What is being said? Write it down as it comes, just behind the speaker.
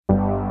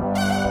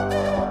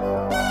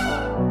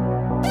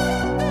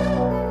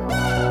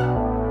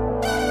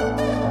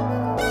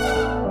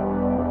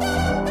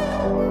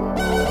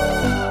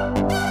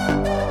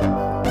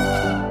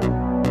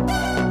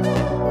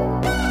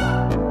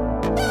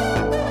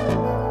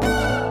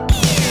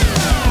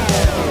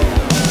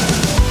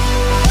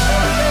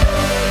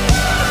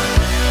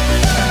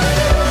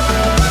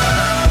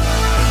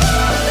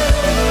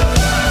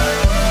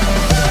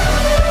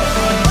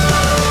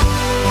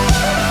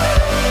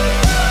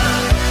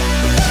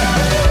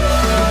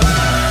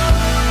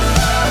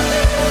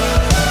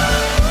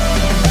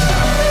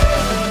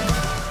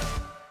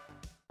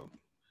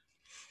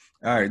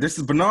right, this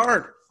is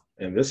Bernard.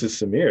 And this is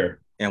Samir.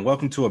 And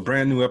welcome to a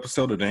brand new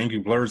episode of the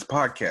Angry Blerds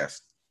podcast.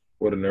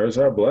 Where the nerds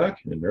are black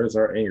and nerds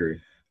are angry.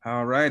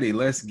 All righty,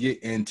 let's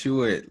get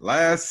into it.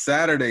 Last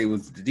Saturday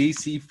was the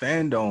DC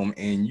Fandome,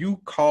 and you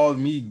called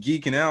me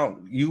geeking out.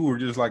 You were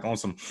just like on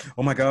some,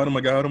 oh my God, oh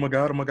my God, oh my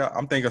God, oh my God.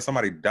 I'm thinking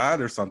somebody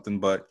died or something,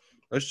 but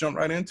let's jump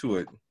right into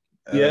it.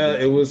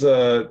 It was,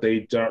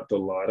 they dropped a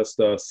lot of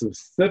stuff.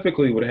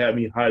 Specifically, what had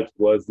me hyped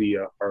was the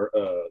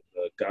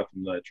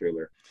Gotham Knight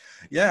trailer.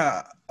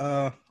 Yeah,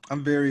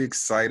 I'm very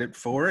excited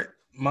for it.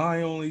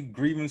 My only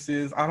grievance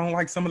is I don't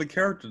like some of the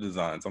character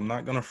designs. I'm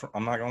not gonna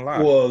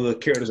lie. Well, the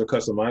characters are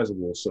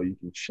customizable, so you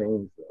can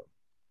change them.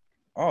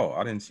 Oh,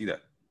 I didn't see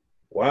that.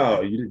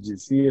 Wow, you did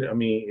see it? I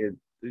mean,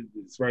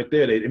 it's right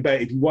there. In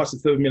fact, if you watch the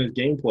 7 minute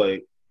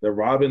gameplay, the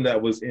Robin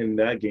that was in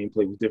that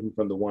gameplay was different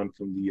from the one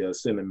from the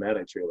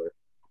cinematic trailer.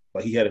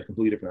 Like he had a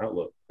completely different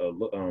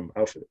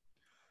outfit.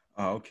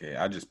 Oh, okay.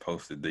 I just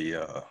posted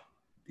the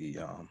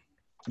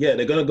Yeah,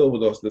 they're gonna go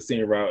with the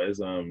same route as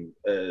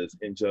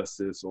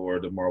Injustice or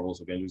the Marvel's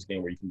Avengers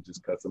game, where you can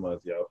just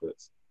customize the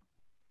outfits.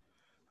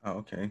 Oh,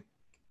 okay.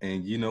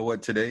 And you know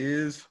what today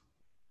is?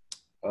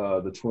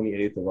 The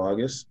 28th of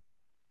August.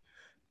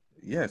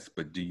 Yes,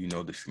 but do you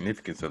know the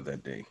significance of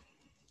that day?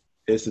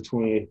 It's the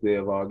 28th day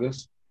of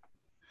August.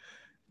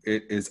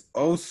 It is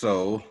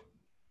also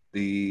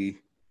the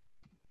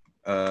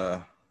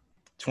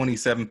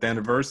 27th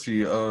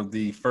anniversary of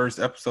the first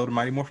episode of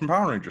Mighty Morphin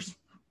Power Rangers.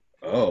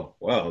 Oh,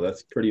 wow.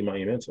 That's pretty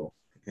monumental.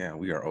 Yeah,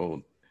 we are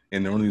old.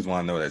 And the only reason why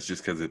I know that's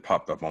just because it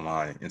popped up on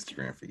my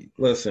Instagram feed.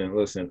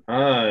 Listen.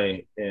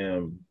 I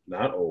am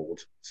not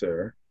old,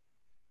 sir.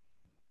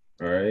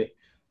 All right?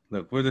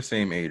 Look, we're the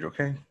same age,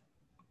 okay?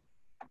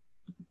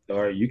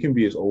 All right, you can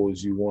be as old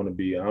as you want to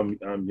be. I'm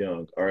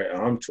young. All right,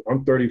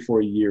 I'm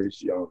 34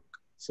 years young,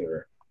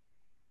 sir.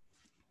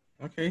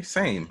 Okay,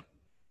 same.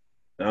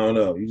 I don't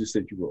know. You just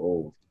said you were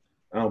old.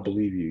 I don't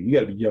believe you. You got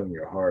to be young in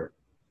your heart.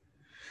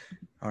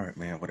 All right,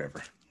 man,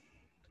 whatever.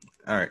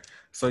 All right.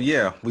 So,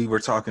 yeah, we were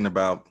talking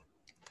about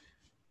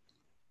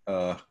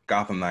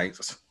Gotham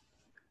Knights.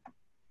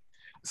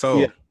 So,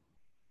 yeah.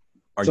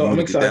 Are you going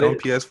to get that on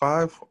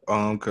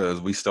PS5? Because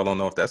we still don't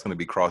know if that's going to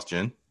be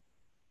cross-gen.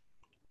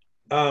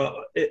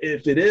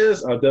 If it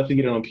is, I'll definitely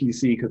get it on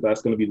PC because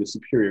that's going to be the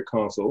superior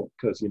console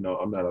because,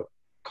 I'm not a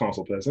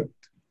console peasant.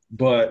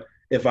 But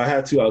if I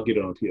had to, I'll get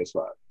it on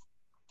PS5.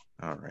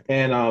 All right.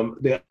 And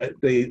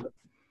they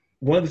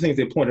one of the things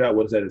they pointed out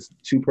was that it's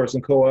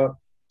 2-person co-op,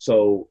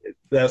 so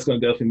that's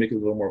going to definitely make it a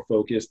little more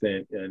focused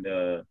and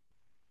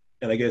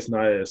I guess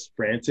not as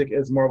frantic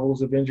as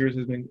Marvel's Avengers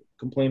has been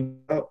complaining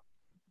about.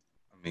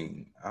 I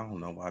mean, I don't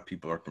know why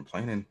people are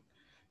complaining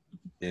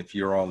if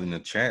you're all in the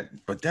chat,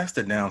 but that's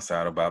the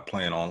downside about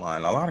playing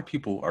online. A lot of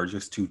people are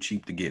just too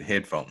cheap to get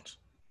headphones.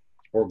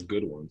 Or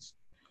good ones.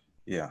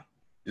 Yeah.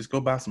 Just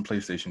go buy some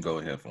PlayStation Go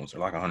headphones.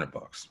 They're like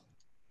 $100.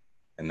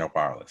 And they're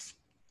wireless.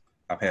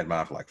 I've had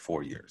mine for like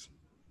 4 years.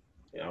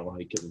 Yeah, I don't know how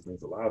you keep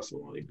things alive so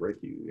long. They break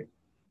you.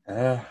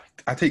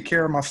 I take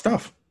care of my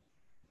stuff.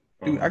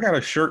 Dude, I got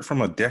a shirt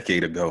from a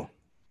decade ago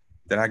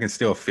that I can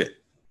still fit.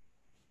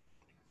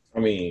 I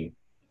mean,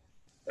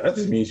 that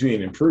just means you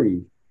ain't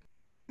improved.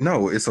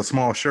 No, it's a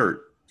small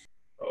shirt.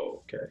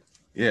 Oh, okay.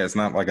 Yeah, it's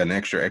not like an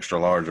extra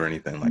large or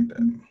anything like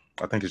that.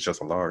 I think it's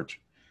just a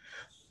large.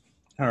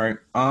 All right.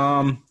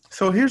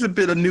 So here's a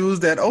bit of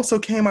news that also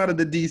came out of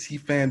the DC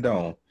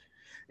Fandome.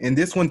 And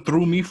this one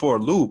threw me for a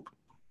loop.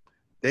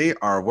 They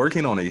are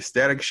working on a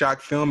Static Shock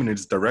film, and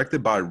it's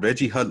directed by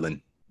Reggie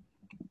Hudlin.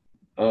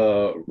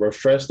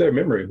 Refresh their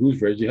memory.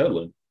 Who's Reggie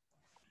Hudlin?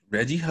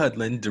 Reggie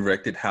Hudlin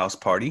directed House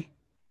Party,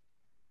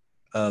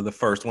 the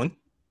first one.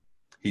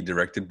 He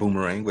directed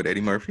Boomerang with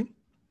Eddie Murphy.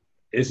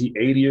 Is he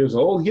 80 years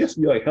old? He has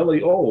to be like hella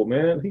old,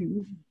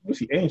 man. Was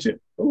he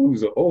ancient? Oh,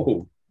 he's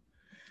old.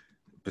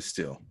 But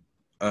still,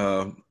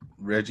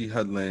 Reggie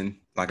Hudlin,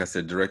 like I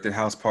said, directed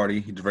House Party.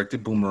 He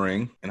directed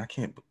Boomerang, and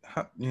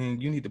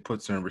you need to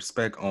put some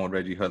respect on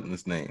Reggie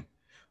Hudlin's name,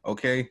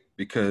 okay?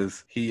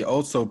 Because he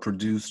also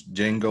produced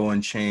Django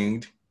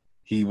Unchained.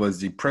 He was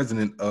the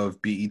president of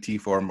BET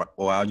for a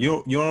while.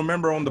 You don't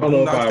remember on the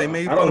Boondocks they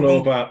made? I don't know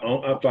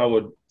if I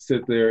would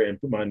sit there and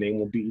put my name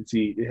on BET.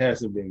 It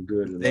hasn't been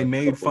good. They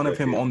made fun of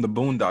him on the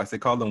Boondocks. They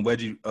called him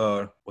Wedgie.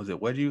 Was it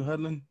Wedgie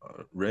Hudlin?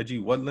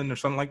 Reggie Hudlin or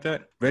something like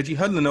that? Reggie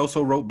Hudlin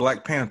also wrote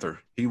Black Panther.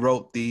 He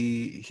wrote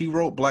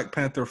Black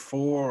Panther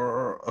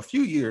for a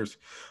few years.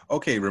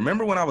 Okay,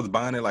 remember when I was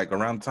buying it like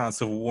around the time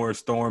Civil War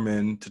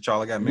storming,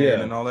 T'Challa got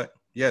married and all that?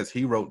 Yes,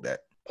 he wrote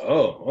that.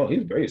 Oh,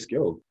 he's very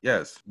skilled.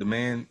 Yes, the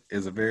man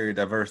is a very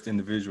diverse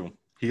individual.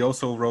 He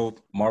also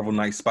wrote Marvel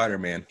Knight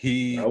Spider-Man.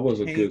 That was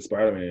a good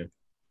Spider-Man.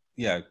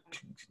 Yeah,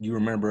 you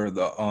remember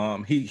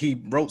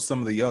he wrote some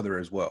of the other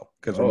as well.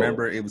 Because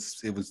remember, it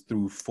was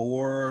through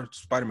 4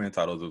 Spider-Man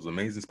titles. It was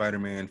Amazing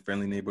Spider-Man,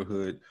 Friendly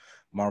Neighborhood,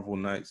 Marvel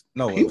Knights.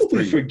 No, people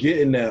be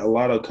forgetting that a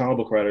lot of comic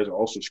book writers are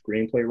also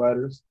screenplay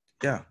writers.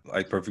 Yeah,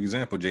 like perfect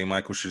example, J.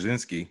 Michael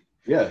Straczynski.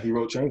 Yeah, he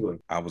wrote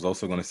Changeling. I was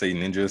also going to say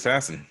Ninja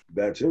Assassin.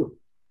 That too.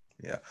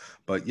 Yeah,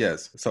 but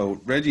yes.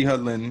 So Reggie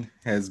Hudlin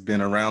has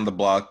been around the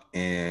block,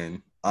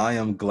 and I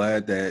am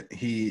glad that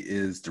he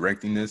is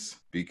directing this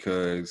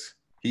because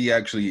he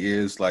actually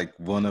is like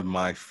one of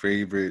my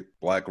favorite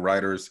Black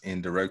writers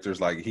and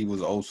directors. Like he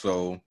was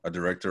also a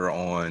director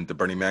on the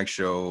Bernie Mac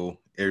show,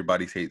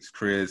 Everybody Hates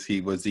Chris. He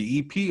was the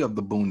EP of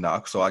the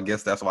Boondocks, so I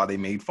guess that's why they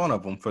made fun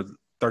of him for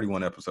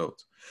 31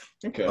 episodes.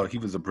 Okay. He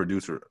was a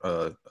producer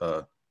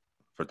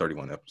for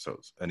 31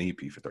 episodes, an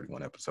EP for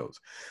 31 episodes.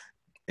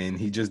 And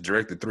he just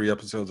directed 3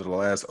 episodes of The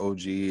Last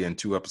OG and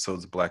 2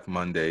 episodes of Black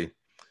Monday.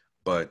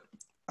 But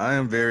I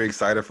am very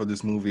excited for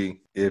this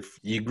movie. If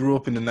you grew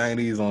up in the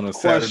 90s on a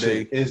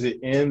Saturday. Is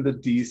it in the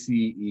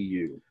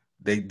DCEU?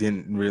 They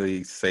didn't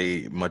really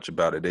say much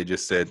about it. They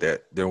just said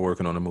that they're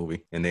working on a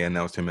movie and they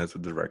announced him as the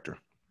director.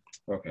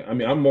 Okay. I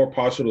mean, I'm more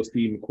partial to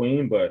Steve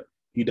McQueen, but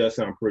he does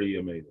sound pretty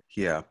amazing.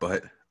 Yeah,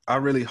 but I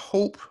really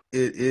hope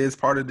it is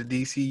part of the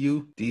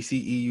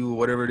DCEU,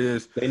 whatever it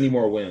is. They need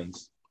more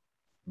wins.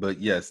 But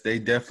yes, they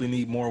definitely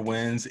need more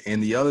wins.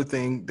 And the other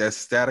thing that's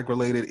static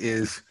related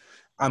is,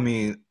 I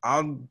mean,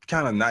 I'm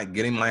kind of not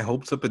getting my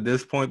hopes up at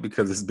this point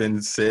because it's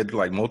been said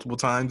like multiple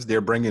times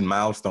they're bringing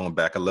Milestone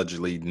back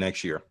allegedly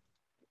next year.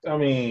 I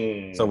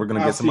mean, so we're gonna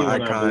get some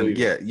icon.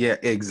 Yeah,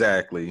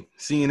 exactly.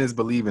 Seeing is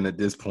believing at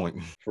this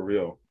point. For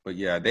real. But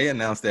yeah, they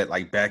announced that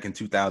like back in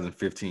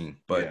 2015.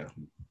 But yeah,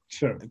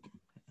 sure.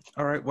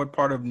 All right, what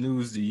part of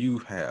news do you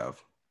have?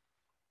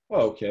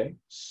 Okay,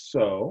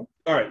 so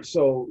all right,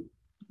 so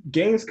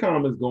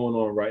Gamescom is going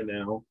on right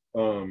now,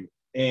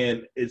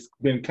 and it's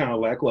been kind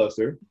of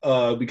lackluster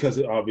because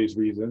of obvious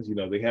reasons. You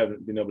know, they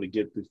haven't been able to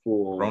get the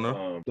full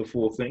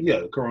thing.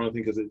 Yeah, the Corona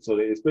thing, because it's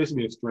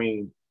basically been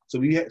streamed. So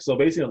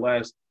basically, in the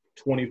last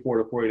 24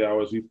 to 48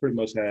 hours, we've pretty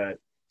much had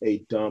a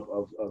dump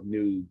of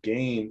new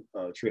game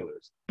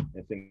trailers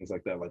and things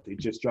like that. Like they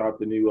just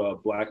dropped the new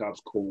Black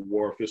Ops Cold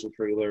War official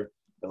trailer.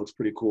 That looks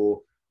pretty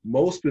cool.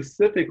 Most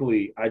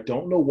specifically, I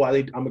don't know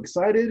why I'm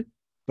excited,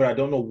 but I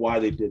don't know why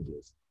they did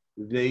this.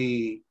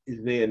 They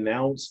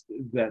announced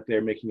that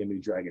they're making a new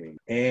Dragon Age,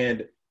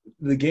 and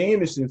the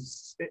game is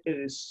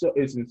in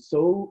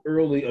so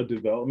early a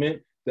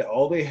development that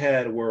all they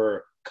had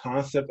were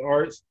concept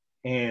arts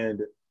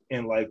and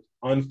like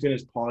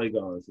unfinished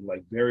polygons and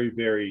like very,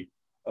 very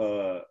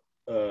early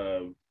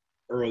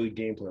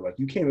gameplay. Like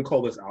you can't even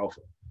call this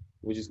alpha,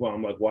 which is why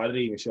I'm like, why did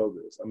they even show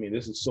this? I mean,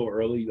 this is so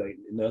early. Like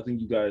nothing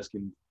you guys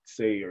can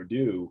say or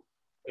do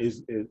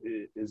is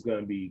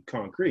going to be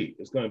concrete.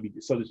 It's going to be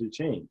subject to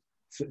change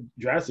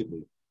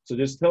drastically. So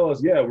just tell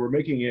us, yeah, we're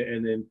making it,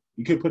 and then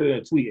you could put it in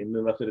a tweet and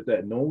then left it at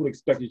that. No one would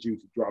expected you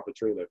to drop a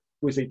trailer,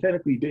 which they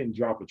technically didn't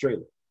drop a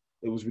trailer.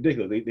 It was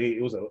ridiculous.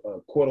 It was a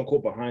quote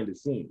unquote behind the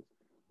scenes.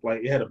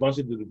 Like it had a bunch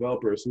of the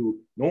developers who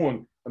no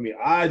one. I mean,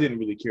 I didn't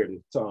really care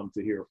to tell them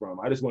to hear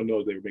from. I just want to know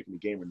if they were making the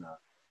game or not.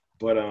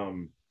 But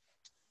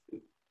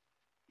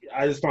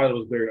I just found it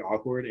was very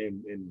awkward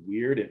and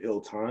weird and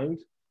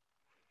ill-timed.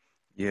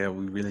 Yeah,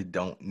 we really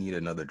don't need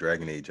another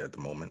Dragon Age at the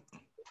moment.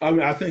 I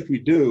mean, I think we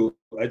do.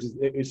 It's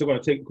still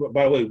going to take.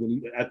 By the way,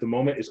 at the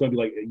moment, it's going to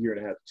be like a year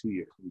and a half to 2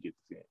 years when we get to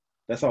the game.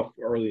 That's how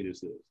early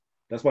this is.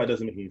 That's why it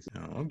doesn't make any sense.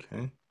 Oh,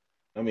 okay.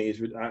 I mean,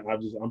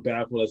 I'm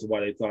baffled as to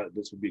why they thought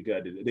this would be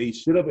good. They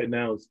should have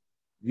announced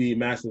the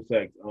Mass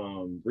Effect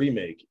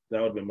remake. That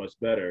would have been much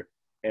better.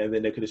 And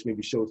then they could have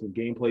maybe showed some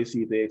gameplay.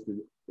 See if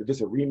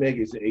it's a remake,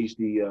 it's an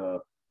HD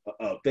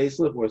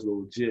facelift, or it's a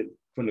legit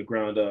from the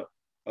ground up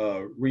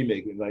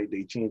remake. And like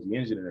they changed the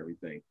engine and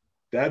everything.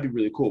 That'd be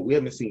really cool. We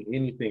haven't seen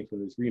anything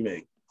from this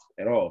remake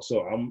at all.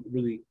 So I'm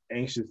really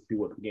anxious to see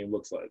what the game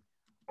looks like.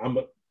 I'm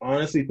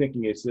honestly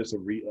thinking it's just a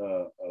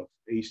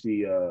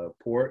HD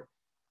port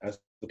as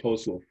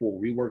opposed to a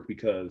full rework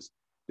because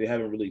they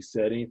haven't really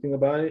said anything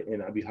about it.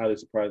 And I'd be highly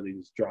surprised they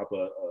just drop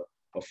a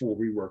full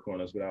rework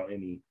on us without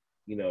any,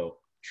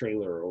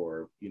 trailer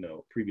or,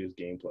 previous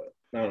gameplay.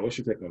 I don't know. What's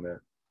your take on that?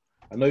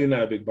 I know you're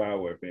not a big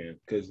BioWare fan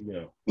because,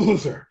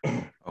 loser.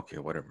 Okay,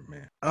 whatever,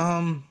 man.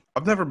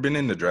 I've never been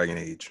into Dragon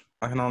Age.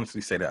 I can honestly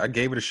say that. I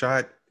gave it a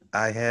shot.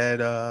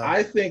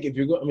 I think if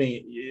you're going,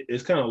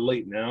 it's kind of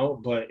late now,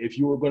 but if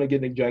you were going to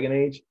get into Dragon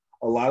Age,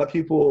 a lot of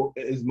people,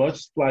 as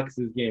much flack as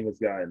this game has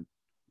gotten,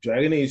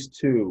 Dragon Age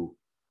 2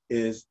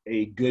 is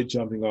a good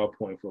jumping off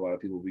point for a lot of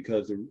people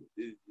because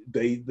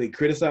they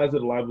criticized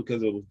it a lot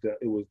because it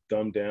was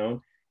dumbed down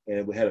and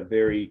it had a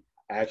very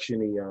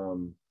actiony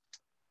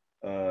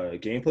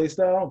gameplay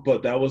style,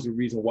 but that was the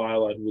reason why a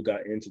lot of people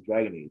got into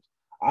Dragon Age.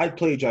 I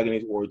played Dragon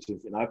Age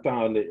Origins and I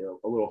found it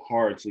a little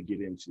hard to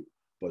get into,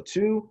 but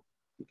 2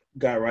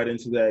 got right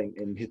into that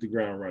and hit the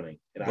ground running.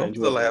 And what was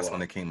the last one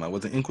that came out?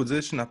 Was it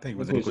Inquisition? I think it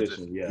was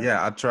Inquisition.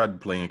 Yeah, I tried to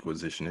play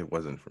Inquisition. It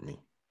wasn't for me.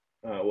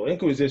 Well,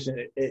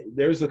 Inquisition,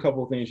 there's a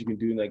couple of things you can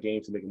do in that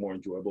game to make it more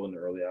enjoyable in the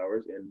early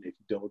hours, and if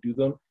you don't do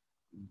them,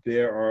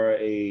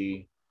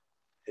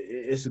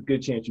 it's a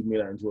good chance you may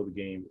not enjoy the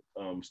game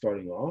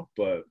starting off.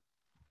 But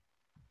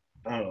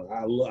I don't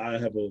know. I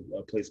have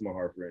a place in my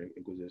heart for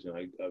Inquisition.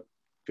 I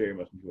very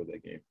much enjoyed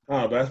that game.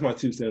 But that's my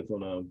 2 cents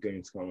on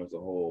Gamescom as a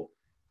whole.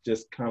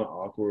 Just kind of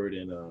awkward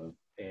and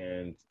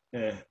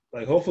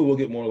like hopefully we'll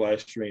get more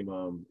live stream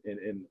and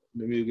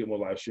maybe we'll get more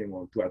live stream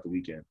throughout the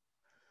weekend.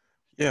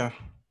 Yeah.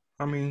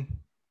 I mean,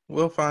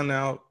 we'll find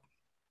out.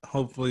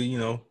 Hopefully,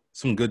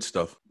 some good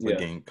stuff with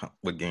Yeah.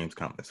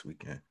 Gamescom this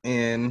weekend.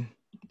 And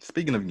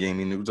speaking of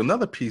gaming news,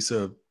 another piece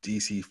of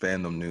DC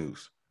Fandom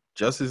news: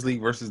 Justice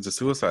League versus the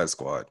Suicide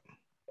Squad.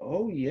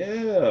 Oh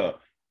yeah.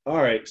 All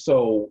right.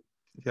 So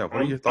Yeah,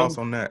 what are your thoughts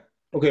I'm on that?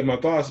 okay. My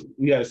thoughts.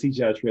 We got a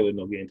CGI trailer,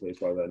 no gameplay as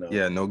far as I know.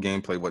 Yeah, no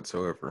gameplay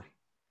whatsoever.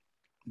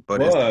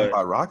 But it's done But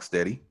by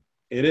Rocksteady.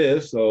 it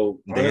is. So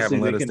They honestly,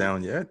 haven't let us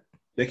down yet.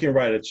 they can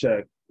write a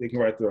check. They can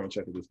write their own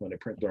check at this point. They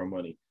print their own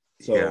money.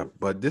 Yeah, So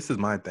but this is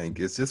my thing.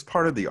 Is this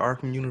part of the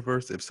Arkham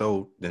universe? If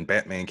so, then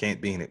Batman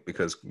can't be in it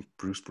because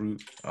I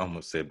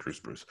almost said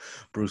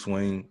Bruce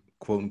Wayne,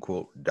 quote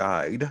unquote,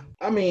 died.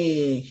 I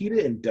mean, he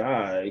didn't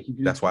die. He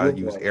That's just why I broke a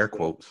use lot of air stuff.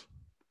 quotes.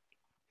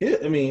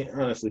 I mean,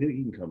 honestly,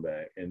 he can come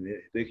back, and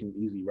they can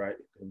easily write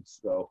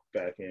himself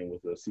back in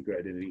with a secret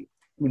identity.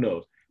 Who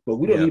knows? But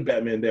we don't Yeah, need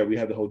Batman there. We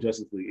have the whole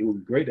Justice League. It would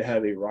be great to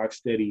have a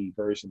Rocksteady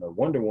version of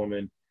Wonder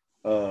Woman,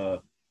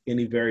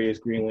 any various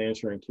Green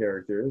Lantern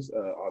characters,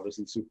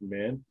 obviously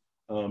Superman,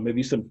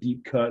 maybe some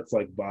deep cuts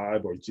like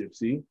Vibe or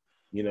Gypsy.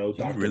 you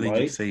Doctor really just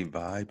Light. say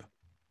vibe?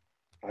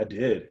 I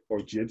did, or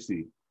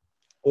Gypsy,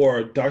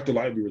 or Doctor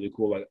Light would be really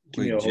cool, like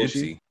Wait, Kimio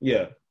Hoshi. Gypsy?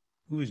 Yeah,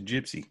 Who is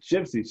Gypsy?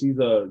 Gypsy. She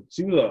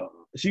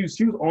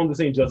was on the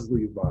same Justice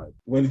League as Vibe.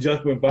 When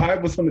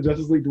Vibe was on the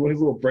Justice League doing his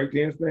little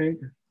breakdance thing,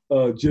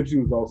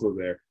 Gypsy was also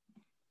there.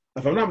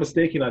 If I'm not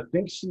mistaken, I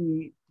think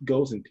she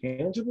goes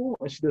intangible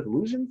and she does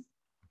illusions.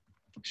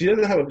 She's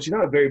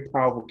not a very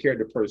powerful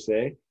character per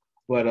se,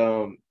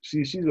 but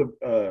she's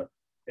an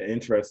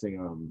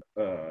interesting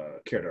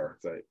character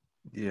archetype.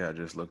 Yeah, I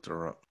just looked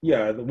her up.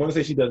 Yeah, I want to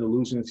say she does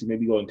illusions. She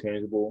maybe go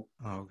intangible.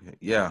 Oh, okay.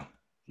 Yeah.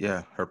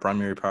 Her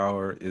primary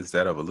power is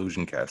that of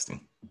illusion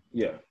casting.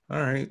 Yeah. All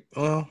right.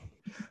 Well,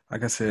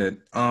 like I said,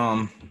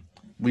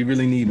 we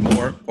really need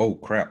more. Oh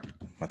crap!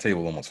 My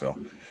table almost fell.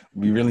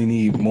 We really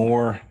need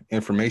more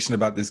information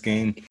about this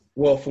game.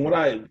 Well, what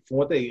I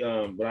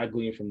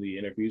gleaned from the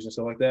interviews and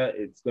stuff like that,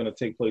 it's going to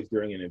take place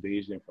during an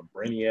invasion from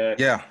Brainiac.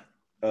 Yeah,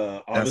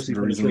 Obviously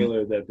from the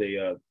trailer that they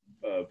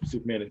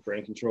Superman is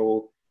brain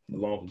controlled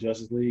along with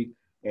Justice League,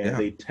 and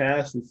they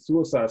tasked the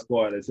Suicide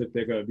Squad as if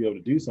they're going to be able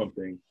to do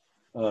something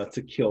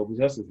to kill the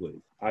Justice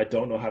League. I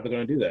don't know how they're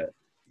going to do that.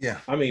 Yeah,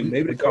 I mean,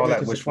 maybe the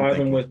government can supply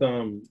them with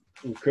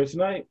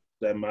kryptonite.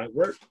 That might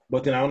work,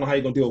 but then I don't know how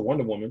you're going to deal with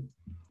Wonder Woman.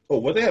 Oh,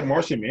 what they have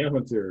Martian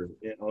Manhunter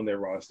on their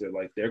roster,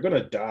 like they're going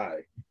to die.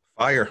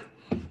 Fire.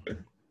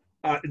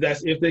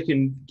 That's if they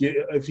can get.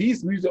 If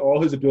he's using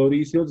all his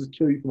abilities, he'll just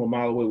kill you from a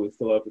mile away with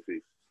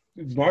telepathy.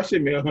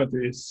 Martian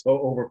Manhunter is so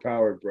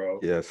overpowered, bro.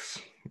 Yes,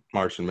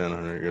 Martian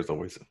Manhunter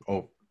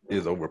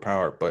is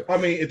overpowered. But I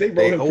mean, if they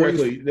wrote him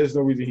correctly, there's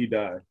no reason he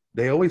died.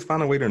 They always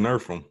find a way to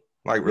nerf him.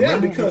 Like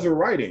remember because of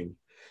writing.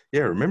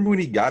 Yeah, remember when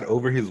he got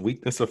over his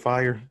weakness of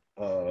fire?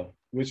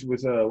 Which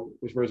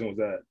version was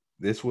that?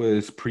 This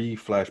was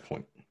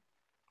pre-Flashpoint.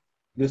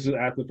 This was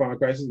after Final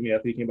Crisis. I mean,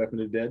 after he came back from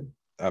the dead.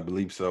 I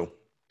believe so.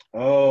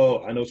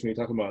 Oh, I know what you're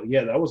talking about.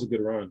 Yeah, that was a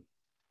good run.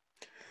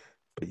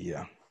 But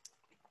yeah,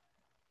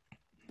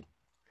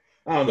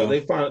 I don't know.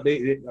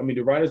 I mean,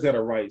 the writers got it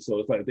right. So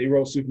it's like they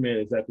wrote Superman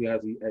exactly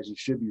as he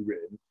should be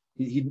written.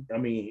 I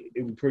mean,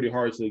 it was pretty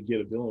hard to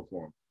get a villain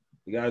for him.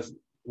 The guy's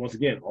once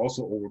again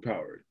also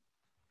overpowered.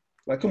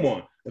 Like, come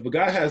on, if a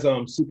guy has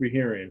super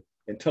hearing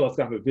and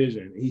telescopic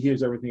vision, he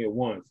hears everything at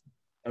once.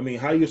 I mean,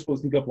 how are you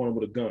supposed to sneak up on him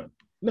with a gun?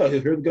 No,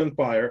 he'll hear the gun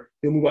fire.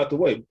 He'll move out the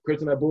way,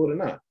 kryptonite bullet or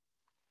not.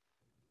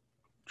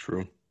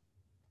 True.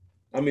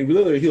 I mean,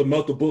 literally, he'll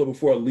melt the bullet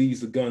before it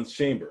leaves the gun's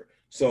chamber.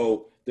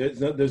 So there's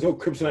no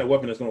kryptonite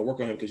weapon that's going to work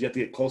on him because you have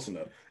to get close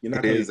enough. You're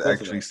not. It is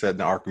actually set in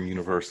the Arkham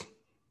universe.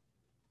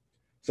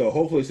 So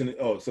hopefully it's in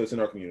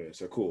Arkham universe.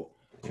 So cool.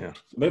 Yeah.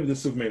 So maybe the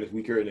Superman is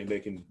weaker and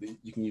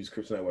you can use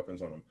kryptonite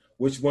weapons on him.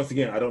 Which once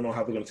again, I don't know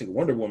how they're going to take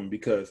Wonder Woman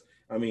because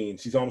I mean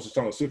she's almost as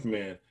strong as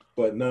Superman,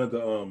 but none of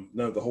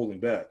the holding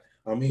back.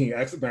 I mean,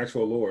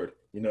 Maxwell Lord,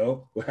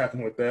 what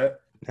happened with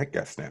that? That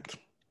got snapped.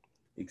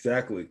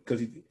 Exactly,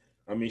 because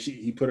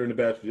he put her in a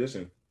bad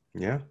position.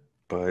 Yeah,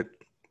 but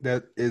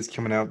that is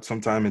coming out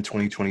sometime in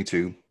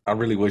 2022. I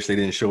really wish they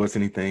didn't show us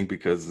anything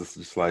because it's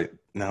just like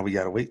now we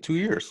got to wait 2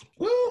 years.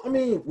 Well, I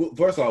mean,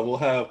 first of all, we'll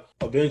have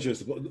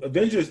Avengers.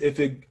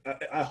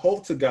 I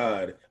hope to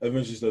God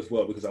Avengers does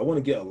well because I want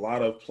to get a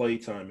lot of play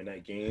time in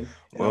that game.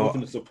 And I want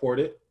them to support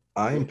it.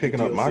 I am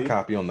picking up my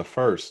copy on the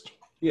 1st.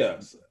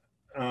 Yes,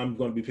 I'm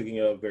going to be picking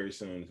it up very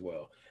soon as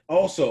well.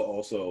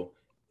 Also,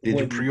 did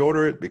you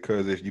pre-order it?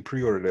 Because if you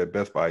pre-order it at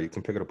Best Buy, you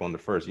can pick it up on the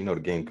 1st. The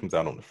game comes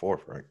out on the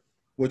 4th, right?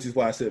 Which is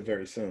why I said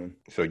very soon.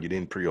 So you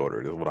didn't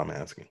pre-order it, is what I'm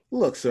asking.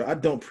 Look, sir, I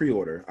don't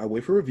pre-order. I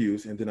wait for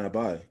reviews and then I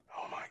buy.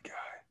 Oh my God.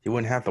 You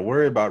wouldn't have to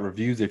worry about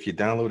reviews if you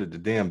downloaded the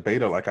damn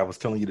beta like I was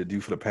telling you to do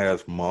for the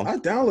past month. I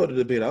downloaded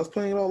the beta. I was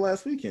playing it all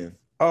last weekend.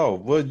 Oh,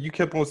 well, you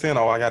kept on saying,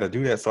 I got to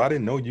do that. So I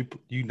didn't know you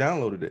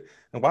downloaded it.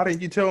 And why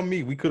didn't you tell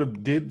me? We could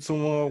have did some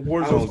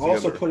Warzone I was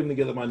also putting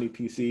together my new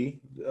PC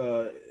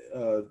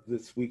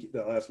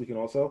last weekend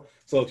also.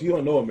 So if you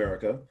don't know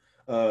America,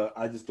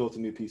 I just built a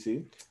new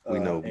PC. We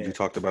know. You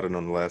talked about it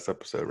on the last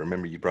episode.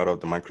 Remember you brought up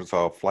the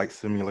Microsoft Flight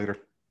Simulator?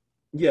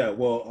 Yeah,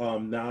 well,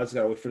 now I just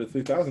gotta wait for the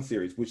 3000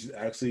 series, which is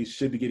actually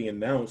should be getting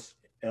announced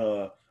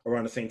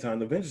around the same time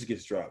the Avengers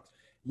gets dropped.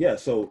 Yeah,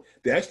 so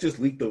they actually just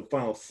leaked the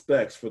final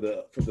specs for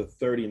the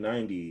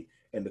 3090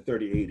 and the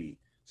 3080.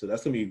 So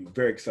that's gonna be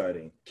very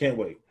exciting. Can't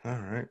wait. All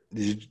right.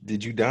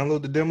 Did you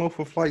download the demo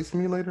for Flight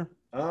Simulator?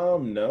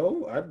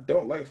 No, I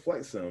don't like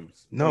flight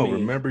sims. I No, mean,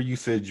 remember you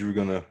said you were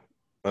gonna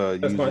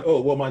that's use my it.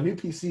 oh well, my new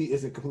PC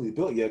isn't completely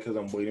built yet because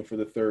I'm waiting for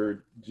the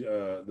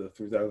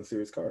 3000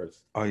 series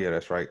cards. Oh yeah,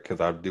 that's right.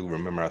 Because I do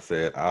remember I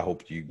said I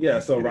hope Yeah,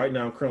 you so get it. right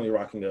now I'm currently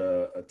rocking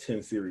a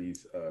 10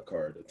 series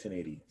card, a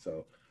 1080.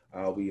 So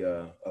I'll be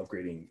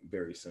upgrading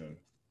very soon.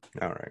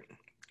 All right.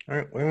 All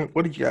right. Well,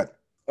 what did you got?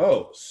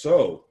 Oh,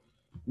 so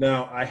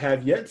now I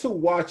have yet to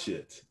watch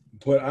it,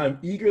 but I'm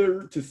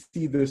eager to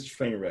see this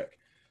train wreck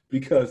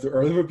because the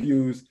early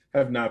reviews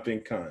have not been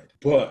kind.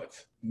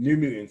 But New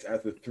Mutants,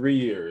 after 3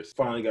 years,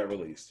 finally got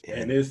released,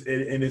 and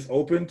And it's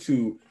open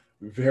to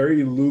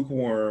very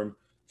lukewarm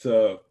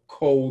to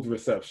cold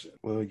reception.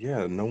 well,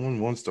 yeah, no one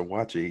wants to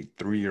watch a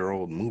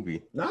 3-year-old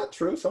movie. Not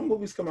true. Some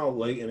movies come out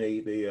late and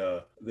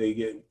they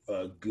get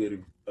a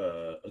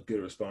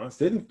good response.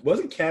 Didn't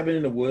wasn't Cabin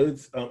in the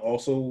Woods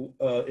also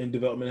in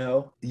development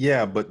hell?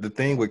 Yeah, but the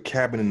thing with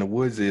Cabin in the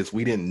Woods is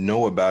we didn't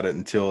know about it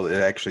until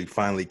it actually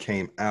finally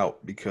came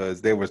out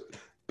because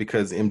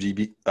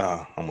MGB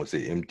I'm gonna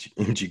say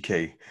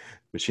MGK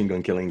Machine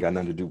Gun Killing got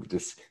nothing to do with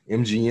this.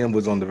 MGM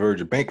was on the verge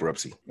of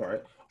bankruptcy. All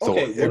right. So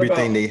Okay. What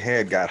everything about? they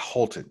had got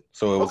halted.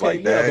 So it was Okay.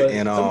 like Yeah, that. but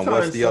And what's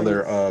sometimes the some.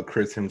 other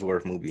Chris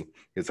Hemsworth movie?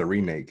 It's a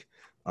remake.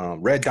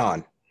 Red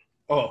Dawn.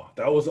 Oh,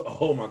 that was.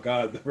 Oh my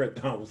God, the Red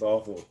Dawn was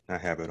awful. I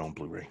have it on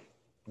Blu-ray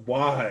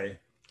Why?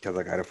 because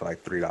I got it for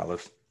like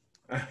 $3.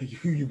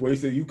 You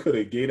wasted. You could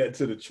have gave that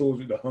to the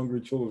children, the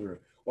hungry children.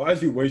 Why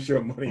did you waste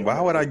your money on Why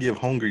that would I movie? give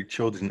hungry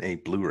children a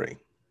Blu-ray?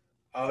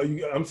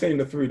 I'm saying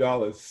the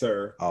 $3,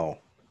 sir. Oh,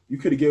 You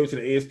could have given it to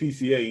the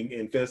ASPCA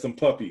and fed some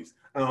puppies.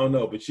 I don't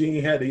know, but you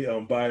ain't had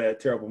to buy that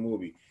terrible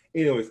movie.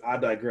 Anyways, I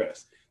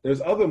digress.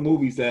 There's other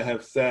movies that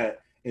have sat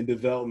in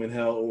development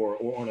hell or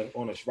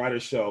on a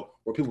writer's show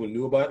where people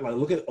knew about it. Like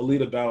look at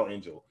Alita Battle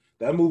Angel.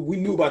 That movie, we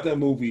knew about that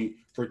movie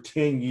for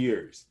 10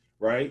 years,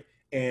 right?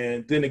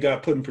 And then it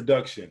got put in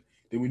production.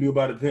 Then we knew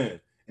about it then.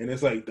 And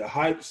it's like the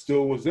hype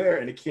still was there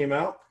and it came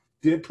out,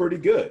 did pretty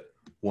good.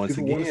 once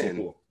People want a again,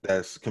 sequel.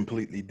 that's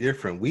completely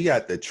different. We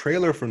got the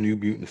trailer for New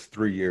Mutants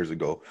 3 years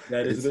ago.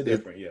 That is a bit It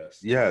different, yes.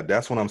 yeah,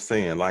 that's what I'm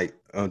saying. Like,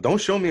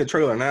 don't show me a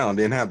trailer now and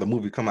then have the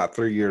movie come out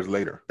 3 years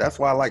later. That's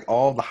why like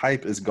all the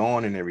hype is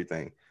gone and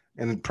everything.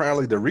 And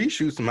apparently the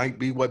reshoots might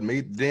be what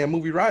made the damn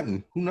movie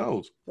rotten. Who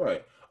knows?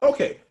 Right.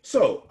 Okay.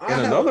 So I And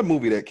have a another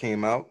movie that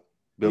came out,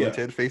 Bill and yeah.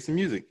 Ted Face the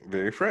Music,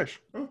 very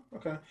fresh. Oh,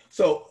 okay.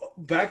 So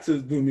back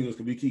to New Mutants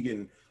because we keep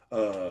getting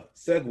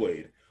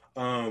segued.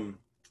 Um,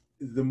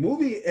 the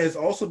movie has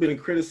also been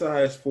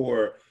criticized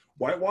for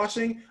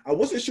whitewashing. I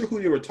wasn't sure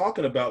who they were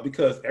talking about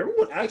because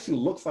everyone actually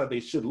looks like they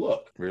should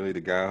look. Really,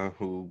 the guy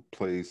who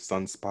plays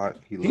Sunspot,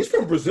 He's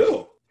from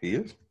Brazil. he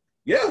is.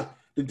 Yeah.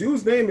 The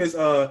dude's name is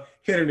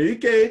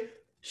Henrique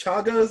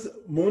Chagas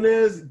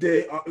Muniz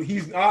de.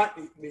 He's not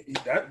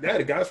that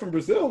the guy's from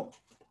Brazil.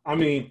 I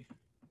mean,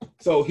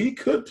 so he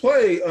could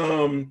play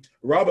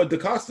Robert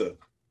DaCosta,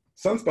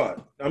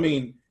 Sunspot. I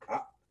mean,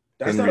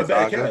 that's Henry not a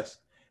bad Zaga? cast.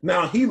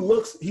 Now he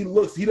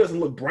doesn't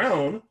look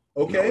brown,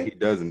 No, okay? he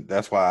doesn't.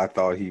 That's why I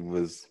thought he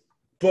was.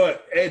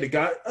 But hey, the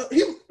guy, he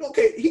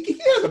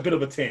has a bit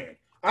of a tan.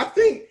 I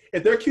think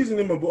if they're accusing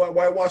him of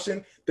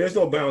whitewashing, there's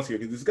no bounds here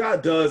because this guy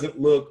doesn't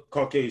look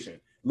Caucasian.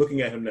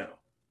 Looking at him now,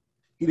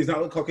 he does not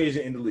look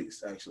Caucasian in the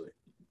least. Actually,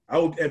 I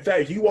would. In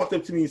fact, if he walked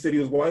up to me and said he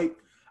was white,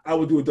 I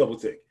would do a double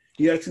take.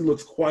 He actually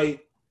looks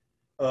quite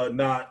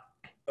not.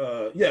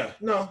 Yeah,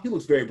 no, he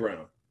looks very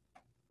brown.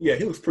 Yeah,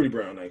 he looks pretty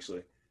brown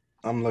actually.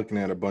 I'm looking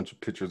at a bunch of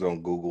pictures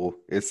on Google.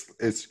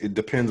 It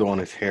depends on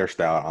his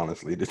hairstyle,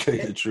 honestly, to tell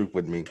you the truth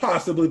with me.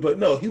 Possibly, but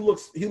no, he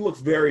looks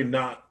very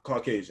not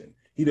Caucasian.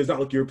 He does not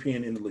look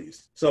European in the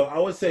least. So I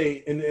would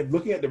say, and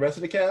looking at the rest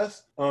of the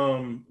cast,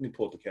 let me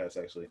pull up the cast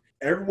actually.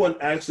 Everyone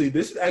actually,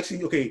 this is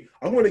actually okay.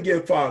 I'm going to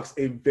give Fox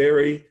a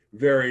very,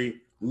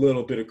 very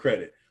little bit of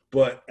credit,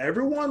 but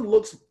everyone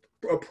looks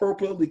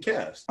appropriately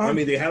cast. I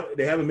mean, they have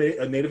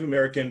a Native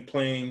American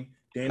playing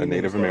Danny A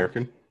Native Moonstar.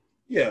 American.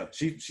 Yeah,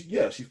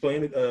 she's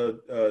playing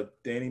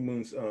Danny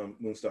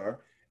Moonstar,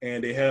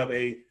 and they have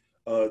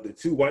the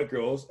two white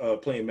girls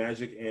playing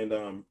Magic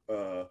and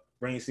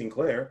Rain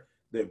Sinclair.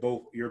 They're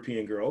both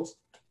European girls,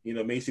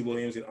 Macy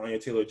Williams and Anya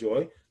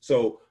Taylor-Joy.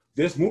 So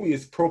this movie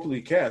is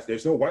appropriately cast.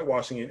 There's no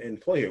whitewashing in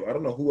play here. I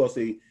don't know who else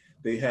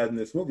they had in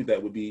this movie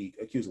that would be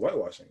accused of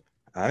whitewashing.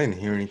 I didn't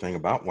hear anything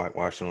about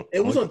whitewashing.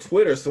 It was on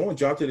Twitter. Someone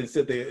dropped it and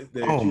said they're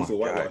accused of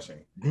whitewashing.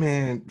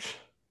 Man,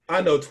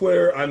 I know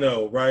Twitter. I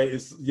know, right?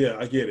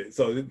 I get it.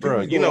 So,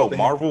 bro,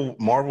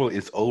 Marvel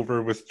is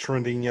over with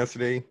trending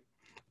yesterday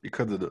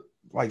because of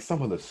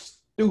some of the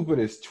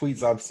stupidest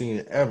tweets I've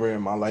seen ever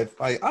in my life.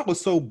 Like, I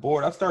was so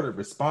bored. I started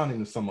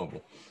responding to some of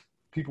them.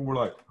 People were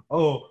like,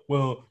 "Oh,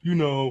 well,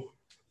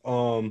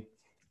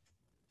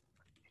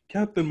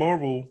 Captain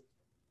Marvel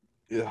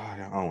Yeah,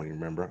 I don't even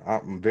remember.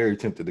 I'm very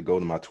tempted to go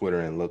to my Twitter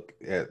and look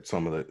at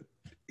some of the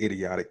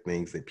idiotic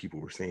things that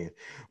people were saying.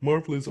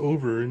 Marvel is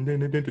over, and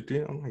then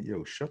I'm like,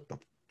 yo, shut the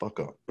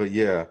fuck up. But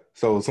yeah,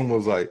 so someone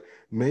was like,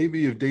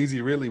 maybe if Daisy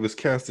Ridley was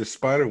cast as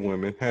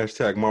Spider-Woman,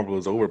 hashtag Marvel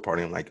is over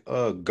party. I'm like,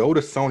 go to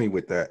Sony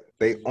with that.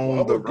 They Why own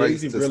the would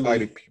rights Daisy to Spider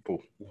Ridley?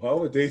 people. Why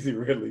would Daisy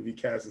Ridley be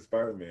cast as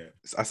Spider-Man?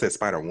 I said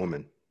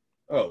Spider-Woman.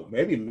 Oh,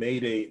 maybe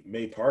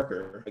May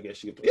Parker. I guess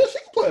she could. Yeah, she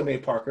could play May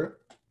Parker.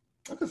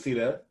 I could see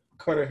that.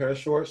 Cut her hair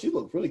short. She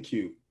looked really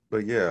cute.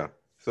 But yeah,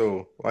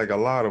 so like a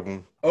lot of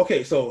them.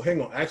 Okay, so hang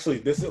on. Actually,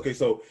 this is okay.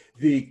 So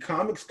the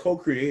comics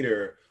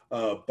co-creator,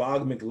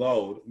 Bog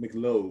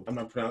McLeod. I'm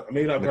not pronouncing.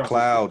 Maybe not pronouncing.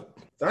 McLeod.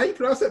 Is that how you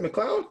pronounce that,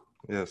 McLeod?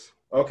 Yes.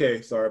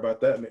 Okay, sorry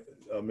about that,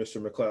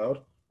 Mr.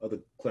 McLeod of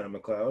the Clan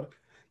McLeod.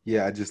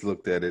 Yeah, I just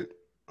looked at it.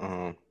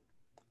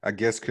 I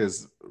guess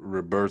because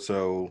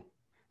Roberto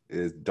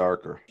is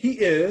darker. He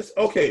is.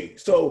 Okay,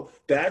 so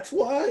that's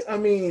why. I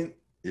mean,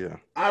 yeah.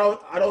 I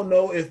don't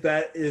know if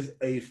that is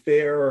a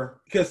fair,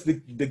 because the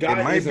guy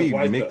it might isn't be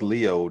white.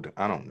 McLeod.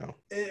 I don't know.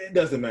 It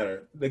doesn't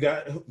matter. The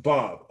guy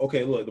Bob.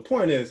 Okay, look. The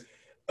point is,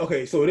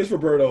 okay, so it is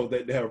Roberto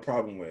that they have a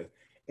problem with,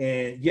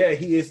 and yeah,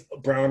 he is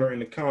browner in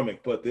the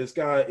comic, but this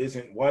guy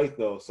isn't white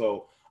though.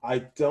 So I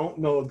don't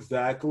know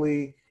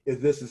exactly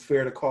if this is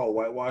fair to call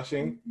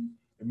whitewashing.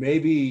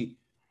 Maybe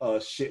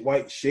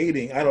white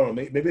shading. I don't know.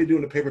 Maybe they're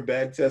doing a paper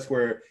bag test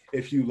where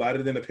if you light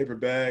it in a paper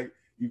bag,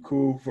 you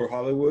cool for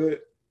Hollywood.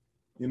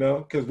 You know,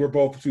 because we're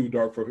both too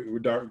dark we're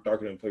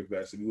darker than paper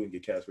bag, so we wouldn't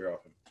get cast very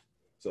often.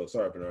 So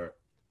sorry, Bernard.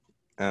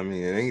 I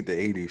mean, it ain't the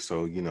 80s,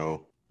 so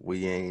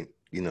we ain't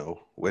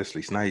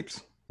Wesley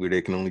Snipes, where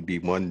there can only be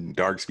one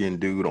dark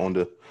skinned dude on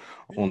the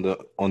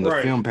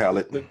right. Film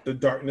palette. The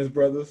Darkness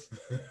Brothers.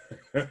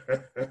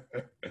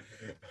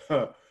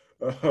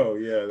 Oh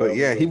yeah. But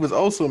yeah, he was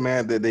also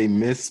mad that they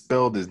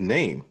misspelled his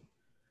name.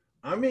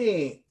 I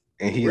mean,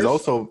 and he's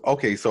also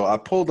okay. So I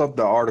pulled up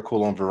the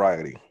article on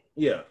Variety.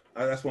 Yeah,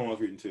 that's what I was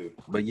reading too.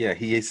 But yeah,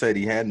 he said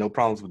he had no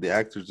problems with the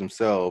actors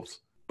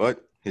themselves,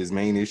 but his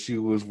main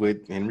issue was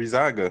with Henry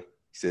Zaga.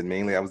 He said,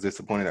 mainly, I was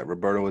disappointed that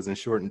Roberto wasn't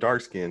short and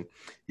dark skinned.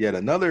 Yet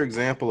another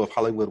example of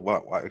Hollywood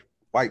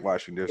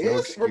whitewashing. There's no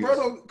excuse.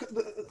 Roberto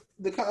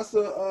the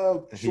Costa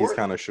short? He's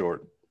kind of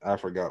short. I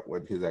forgot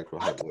what his actual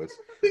height was.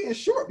 Being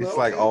short, bro. It's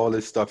like all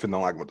this stuff in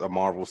the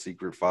Marvel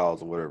Secret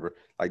Files or whatever.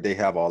 Like they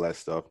have all that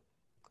stuff.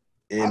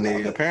 And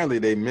apparently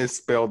they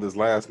misspelled his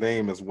last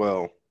name as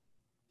well.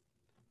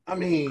 I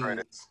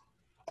mean,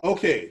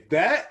 okay,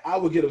 that I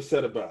would get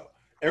upset about.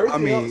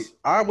 Everything else,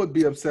 I would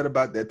be upset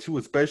about that too,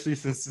 especially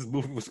since this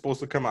movie was supposed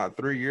to come out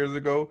 3 years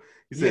ago.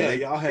 He said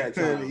y'all had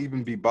they couldn't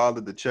even be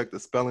bothered to check the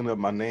spelling of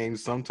my name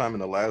sometime in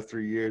the last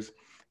 3 years,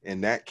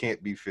 and that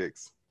can't be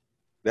fixed.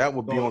 That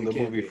will be on the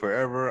movie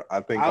forever.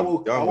 I think I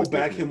will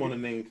back him on the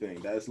name thing.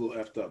 That's a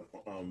little effed up.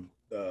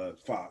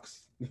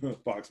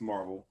 Fox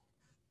Marvel.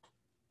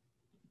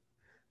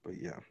 But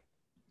yeah.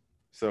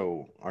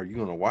 So, are you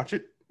gonna watch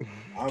it?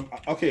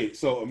 Okay.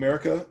 So,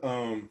 America.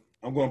 I'm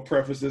going to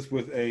preface this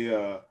with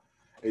a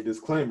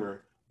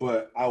disclaimer.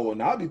 But I will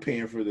not be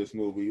paying for this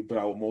movie, but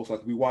I will most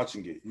likely be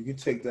watching it. You can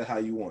take that how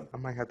you want. I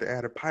might have to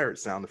add a pirate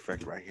sound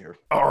effect right here.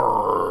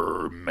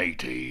 Arr,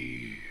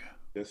 matey.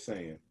 Just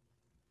saying.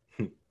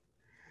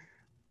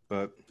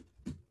 But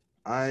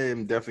I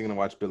am definitely going to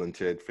watch Bill and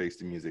Ted Face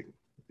the Music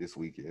this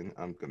weekend.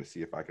 I'm going to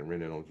see if I can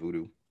rent it on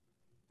Vudu.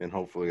 And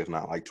hopefully it's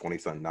not like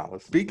 $20-something.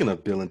 Speaking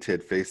of Bill and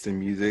Ted Face the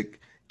Music,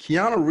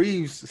 Keanu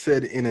Reeves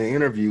said in an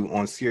interview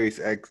on Sirius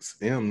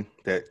XM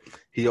that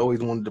he always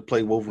wanted to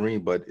play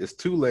Wolverine, but it's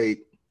too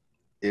late.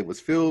 It was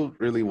filled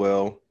really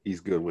well. He's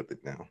good with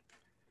it now.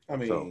 I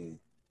mean,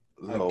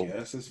 I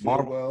guess it's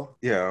filled well.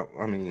 Yeah,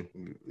 I mean,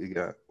 we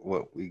got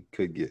what we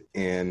could get.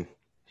 And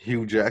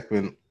Hugh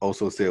Jackman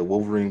also said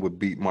Wolverine would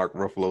beat Mark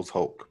Ruffalo's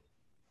Hulk.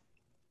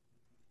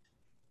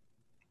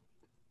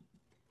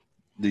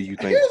 Do you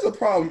think? Here's a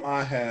problem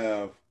I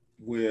have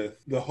with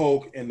the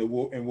Hulk and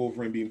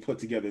Wolverine being put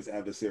together as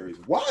adversaries.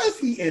 Why is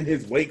he in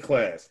his weight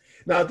class?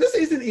 Now, this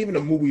isn't even a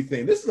movie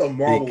thing. This is a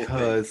Marvel thing.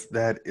 Because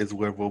that is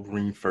where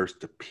Wolverine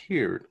first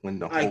appeared.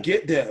 I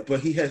get that, but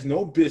he has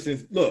no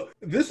business. Look,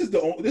 this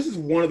is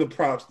one of the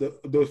props,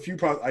 the few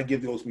props I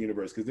give the Ultimate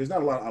Universe, because there's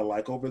not a lot I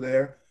like over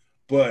there,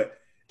 but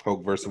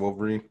Hulk versus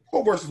Wolverine.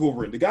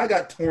 The guy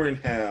got torn in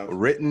half.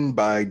 Written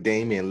by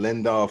Damien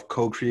Lindelof,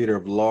 co-creator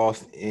of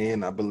Lost,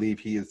 and I believe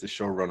he is the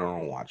showrunner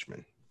on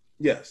Watchmen.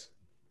 Yes.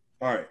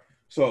 All right.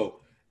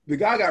 So the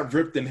guy got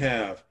ripped in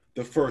half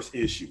the first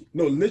issue.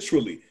 No,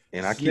 literally.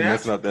 And I keep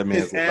messing up that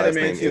man's last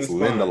name. It's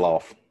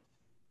Lindelof.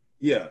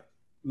 Yeah,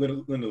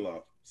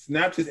 Lindelof.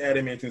 Snapped his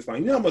adamantium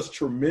spine. You know how much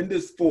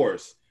tremendous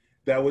force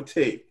that would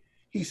take?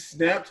 He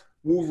snapped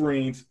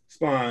Wolverine's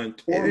spine.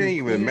 It didn't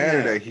even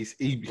matter that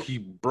he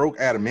broke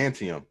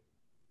adamantium.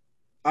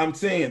 I'm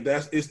saying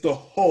it's the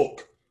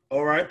Hulk.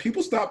 All right,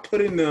 people stop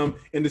putting them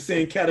in the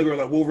same category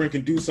like Wolverine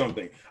can do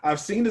something.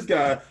 I've seen this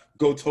guy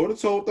go toe to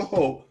toe with the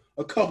Hulk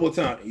a couple of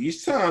times.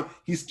 Each time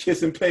he's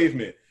kissing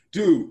pavement,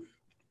 dude.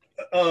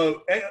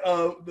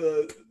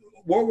 The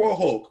World War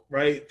Hulk,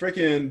 right?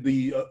 Freaking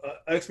the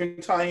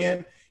X-Men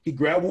tie-in. He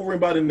grabbed Wolverine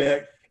by the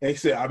neck and he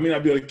said, I may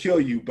not be able to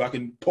kill you, but I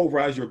can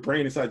pulverize your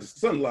brain inside your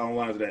something along the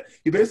lines of that.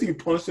 He basically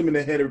punched him in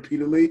the head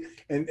repeatedly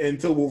and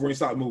until Wolverine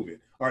stopped moving.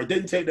 All right,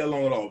 didn't take that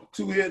long at all.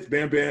 2 hits,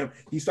 bam, bam,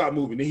 he stopped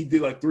moving. Then he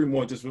did like 3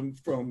 more just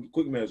from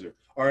quick measure.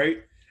 All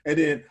right. And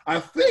then I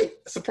think,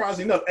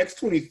 surprisingly enough,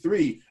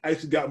 X-23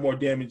 actually got more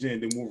damage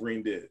in than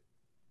Wolverine did.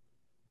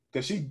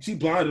 Because she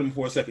blinded him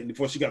for a second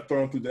before she got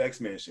thrown through the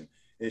X-Mansion.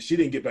 And she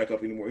didn't get back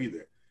up anymore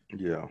either.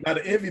 Yeah. Now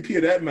the MVP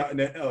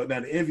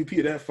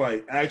of that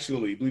fight,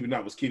 actually, believe it or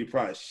not, was Kitty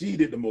Pryde. She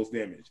did the most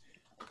damage.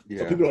 Yeah.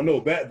 So people don't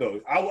know that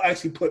though. I will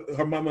actually put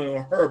her money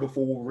on her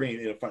before Wolverine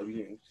in a fight.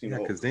 Yeah,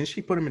 because then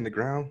she put him in the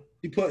ground.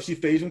 She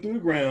phased him through the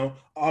ground.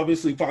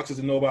 Obviously, Fox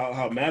doesn't know about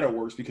how matter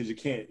works because you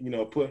can't,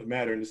 put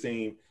matter in the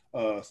same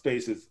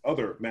space as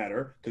other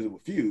matter because it will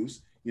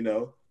fuse.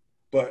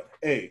 But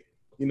hey,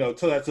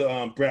 tell that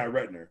to Brad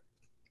Ratner.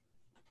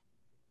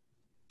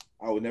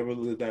 I would never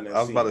live down that scene.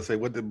 I was about to say,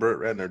 what did Brett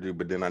Ratner do?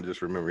 But then I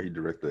just remember he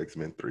directed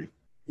X-Men 3.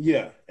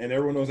 Yeah, and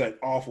everyone knows that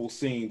awful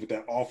scene with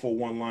that awful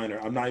one-liner.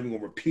 I'm not even going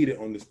to repeat it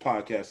on this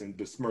podcast and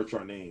besmirch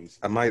our names.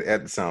 I might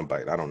add the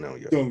soundbite. I don't know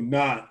yet. Do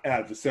not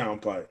add the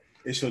soundbite.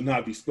 It shall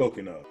not be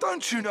spoken of.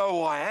 Don't you know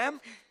who I am?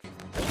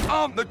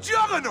 I'm the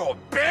Juggernaut,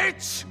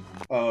 bitch!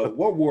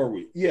 What were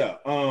we? Yeah,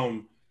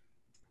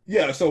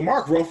 so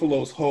Mark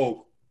Ruffalo's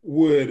Hulk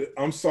would,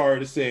 I'm sorry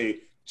to say,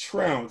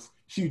 trounce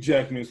Hugh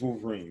Jackman's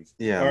Wolverines.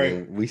 Yeah, I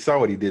mean, we saw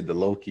what he did to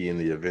Loki in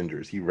the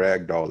Avengers. He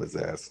ragdolled his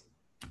ass.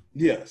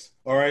 Yes,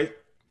 all right.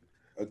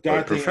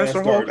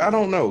 Professor Hulk, I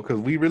don't know, because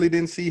we really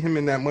didn't see him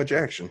in that much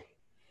action.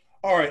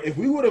 All right, if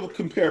we would have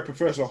compared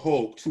Professor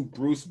Hulk to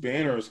Bruce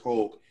Banner's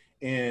Hulk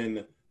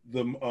in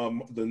the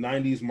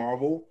 90s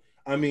Marvel,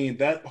 I mean,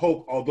 that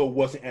Hulk, although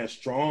wasn't as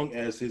strong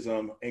as his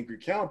angry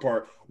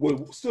counterpart,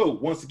 would still,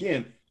 once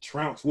again,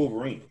 trounce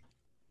Wolverine.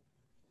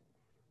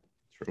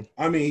 True.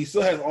 I mean, he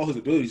still has all his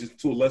abilities just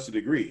to a lesser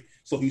degree.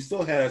 So he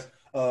still has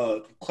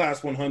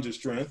class 100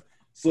 strength,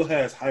 still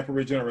has hyper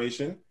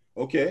regeneration.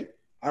 Okay.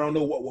 I don't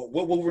know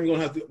what Wolverine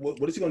gonna have to.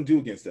 What is he gonna do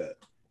against that?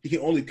 He can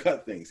only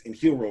cut things and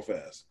heal real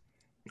fast.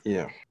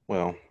 Yeah.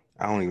 Well,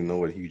 I don't even know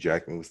what Hugh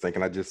Jackman was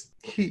thinking. I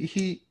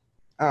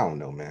don't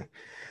know, man.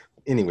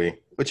 Anyway,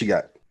 what you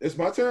got? It's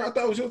my turn. I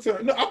thought it was your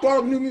turn. No, I brought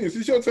up New Mutants.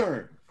 It's your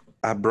turn.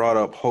 I brought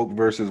up Hulk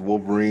versus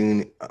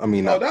Wolverine. I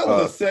mean, that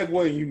was a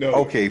segue.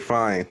 Okay,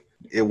 fine.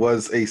 It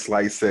was a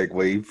slight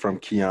segue from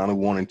Keanu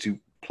wanting to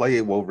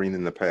play Wolverine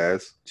in the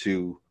past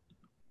to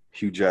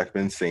Hugh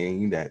Jackman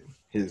saying that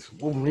his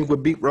Wolverine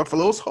would beat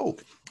Ruffalo's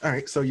Hulk. All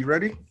right, so you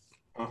ready?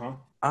 Uh-huh.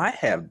 I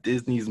have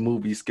Disney's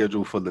movie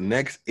scheduled for the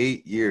next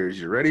 8 years.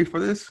 You ready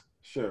for this?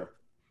 Sure.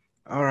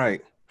 All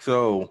right,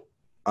 so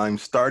I'm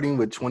starting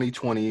with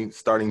 2020,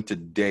 starting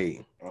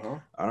today. Uh-huh.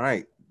 All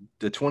right,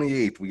 the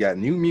 28th, we got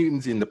New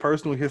Mutants in the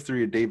Personal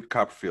History of David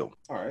Copperfield.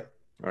 All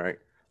right.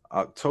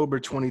 October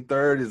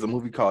 23rd is a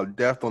movie called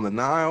Death on the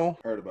Nile.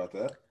 Heard about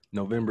that.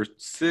 November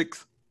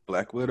 6th,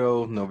 Black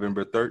Widow.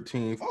 November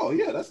 13th. Oh,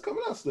 yeah, that's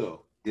coming out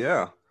still.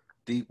 Yeah.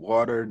 Deep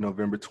Water.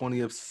 November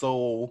 20th,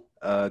 Soul.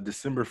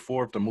 December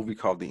 4th, a movie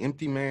called The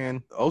Empty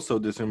Man. Also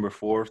December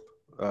 4th,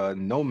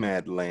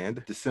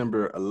 Nomadland.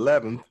 December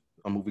 11th,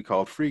 a movie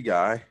called Free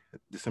Guy.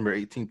 December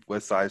 18th,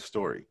 West Side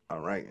Story.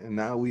 All right, and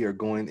now we are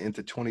going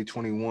into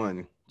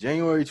 2021.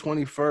 January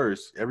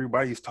 21st,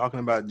 everybody's talking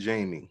about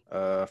Jamie.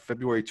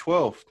 February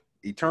 12th,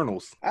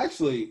 Eternals.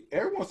 Actually,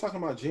 everyone's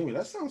talking about Jamie.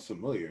 That sounds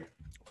familiar.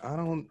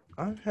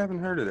 I haven't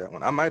heard of that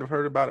one. I might have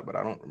heard about it, but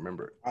I don't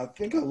remember it. I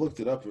think I looked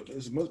it up. But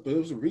it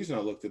was a reason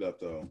I looked it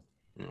up, though.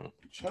 Yeah. I'm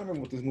trying to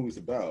remember what this movie's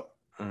about.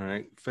 All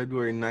right,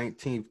 February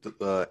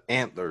 19th,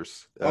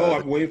 Antlers.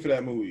 I'm waiting for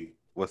that movie.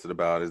 What's it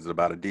about? Is it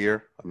about a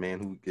deer? A man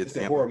who gets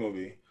It's a horror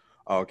movie.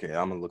 Okay,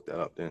 I'm going to look that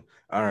up then.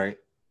 All right.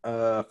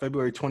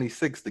 February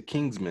 26th, The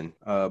Kingsman.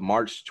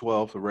 March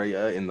 12th,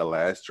 Raya and the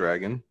Last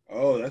Dragon.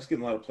 Oh, that's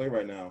getting a lot of play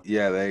right now.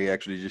 Yeah, they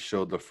actually just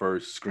showed the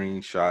first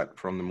screenshot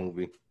from the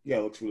movie. Yeah,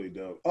 it looks really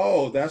dope.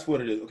 Oh, that's what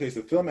it is. Okay, it's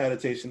a film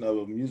adaptation of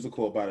a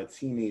musical about a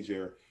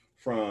teenager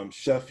from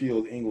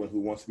Sheffield, England,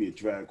 who wants to be a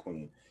drag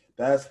queen.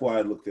 That's why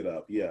I looked it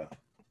up. Yeah.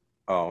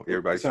 Oh,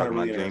 everybody's talking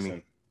really about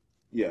Jamie.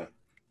 Yeah.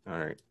 All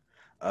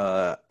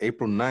right.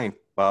 April 9th,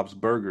 Bob's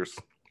Burgers.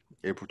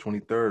 April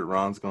 23rd,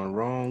 Ron's Gone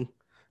Wrong.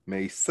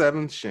 May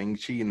 7th,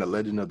 Shang-Chi and the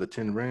Legend of the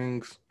Ten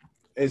Rings.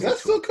 Is that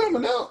still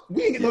coming out?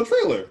 We didn't get no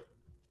trailer.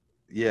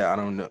 Yeah, I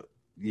don't know.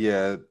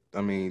 Yeah,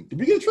 I mean... Did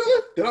we get a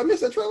trailer? Did I miss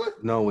that trailer?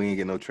 No, we ain't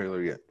get no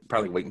trailer yet.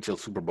 Probably wait until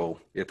Super Bowl,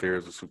 if there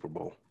is a Super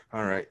Bowl.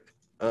 All right.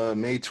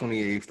 May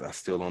 28th, I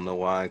still don't know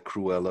why,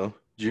 Cruella.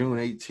 June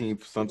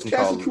 18th, something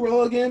called...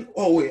 Cruella again?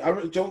 Oh, wait,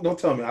 don't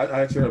tell me.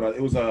 I actually heard about it.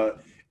 It was,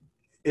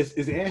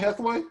 is it Anne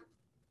Hathaway?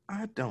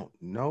 I don't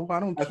know. I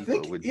don't keep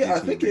up with Disney. Yeah, I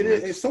think it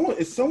remakes. is.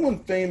 It's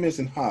someone famous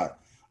and hot.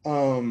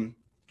 And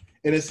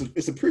it's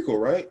a prequel,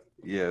 right?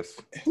 Yes.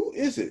 Who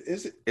is it?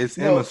 It's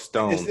Emma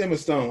Stone. It's Emma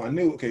Stone. I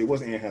knew. Okay, it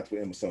wasn't Anne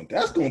Hathaway. Emma Stone.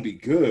 That's gonna be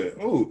good.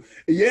 Oh,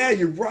 yeah,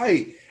 you're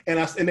right. And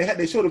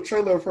they showed a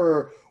trailer of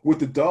her with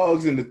the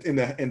dogs and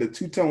the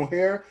two-tone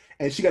hair,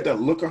 and she got that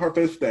look on her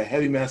face with that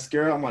heavy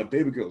mascara. I'm like,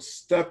 baby girl,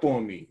 step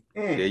on me.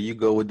 There you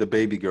go with the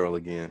baby girl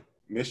again.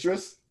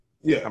 Mistress.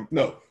 Yeah,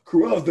 no.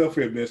 Cruella's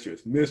definitely a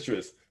mistress.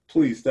 Mistress,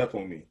 please step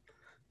on me.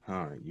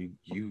 All right,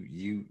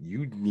 you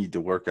need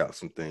to work out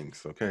some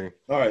things, okay?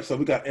 All right, so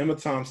we got Emma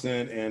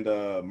Thompson and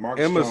Mark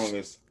Emma Strong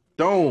is,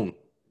 Stone.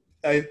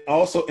 and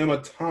also Emma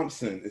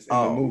Thompson is in the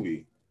Oh,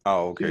 movie.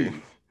 okay.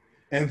 Jeez.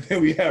 And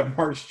then we have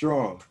Mark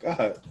Strong.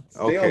 God,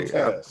 stay on Okay,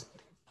 task.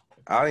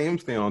 I am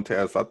staying on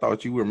task. I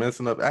thought you were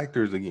messing up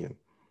actors again.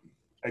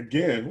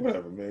 Again,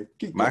 whatever, man.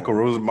 Keep Michael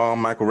going. Rosenbaum,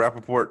 Michael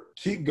Rappaport.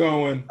 Keep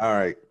going. All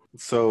right.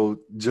 So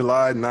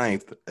July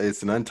 9th,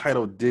 it's an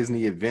untitled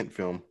Disney event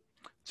film.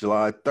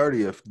 July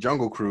 30th,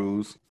 Jungle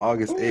Cruise.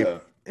 August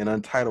 8th, an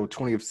untitled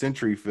 20th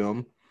Century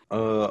film.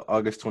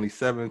 August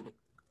 27th,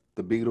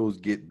 The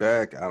Beatles Get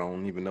Back. I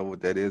don't even know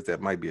what that is.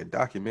 That might be a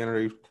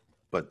documentary,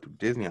 but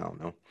Disney, I don't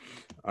know.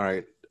 All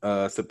right.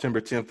 September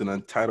 10th, an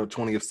untitled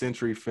 20th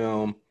Century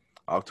film.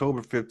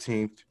 October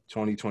 15th,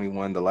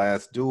 2021, The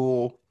Last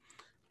Duel.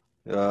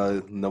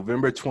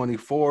 November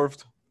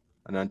 24th,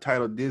 an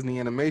untitled Disney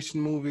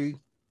animation movie.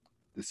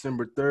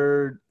 December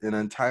 3rd, an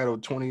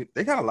untitled 20.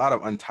 They got a lot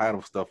of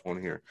untitled stuff on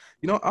here.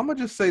 You know, I'm going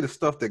to just say the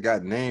stuff that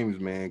got names,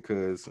 man,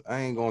 because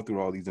I ain't going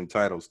through all these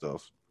entitled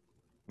stuff.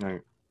 All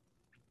right.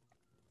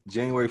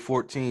 January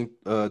 14th,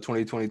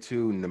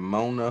 2022,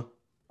 Nimona.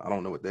 I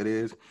don't know what that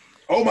is.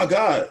 Oh, my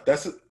God.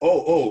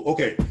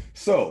 Okay.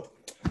 So,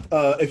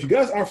 if you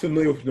guys aren't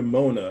familiar with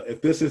Nimona,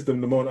 if this is the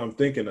Nimona I'm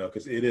thinking of,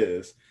 because it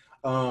is,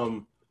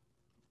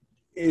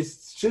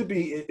 is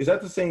that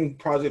the same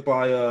project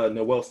by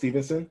Noelle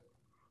Stevenson?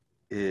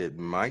 It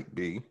might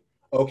be.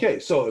 Okay,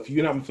 so if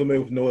you're not familiar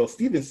with Noelle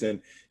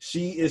Stevenson,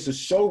 she is the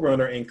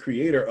showrunner and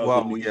creator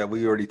of we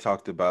already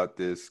talked about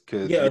this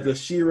the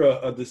She-Ra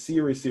of the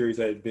series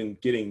that had been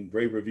getting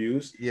rave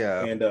reviews.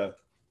 Yeah. And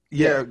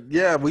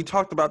we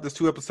talked about this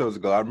 2 episodes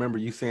ago. I remember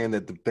you saying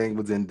that the thing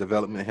was in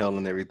development hell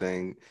and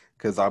everything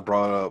because I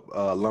brought up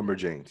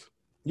Lumberjanes.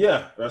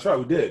 Yeah, that's right,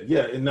 we did.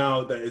 Yeah, and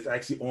now that it's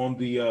actually on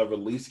the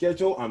release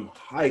schedule, I'm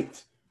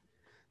hyped.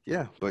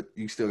 Yeah, but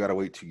you still got to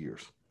wait 2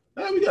 years.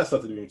 We got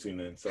stuff to do between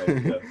then. So,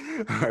 yeah.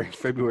 All right,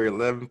 February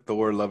 11th,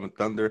 Thor: Love and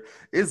Thunder.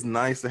 It's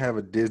nice to have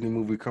a Disney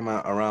movie come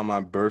out around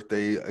my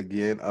birthday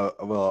again,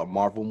 a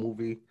Marvel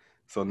movie.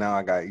 So now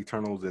I got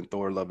Eternals and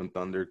Thor: Love and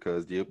Thunder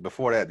because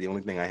before that, the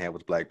only thing I had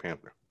was Black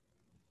Panther.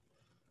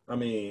 I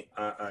mean,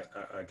 I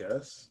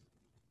guess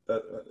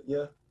that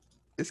yeah.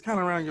 It's kind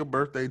of around your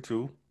birthday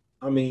too.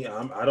 I mean,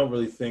 I don't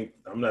really think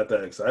I'm not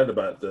that excited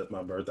about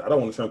my birthday. I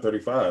don't want to turn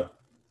 35.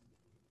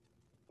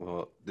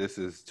 Well, this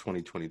is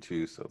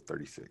 2022, so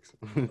 36.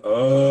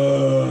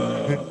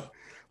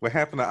 What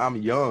happened to I'm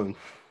young?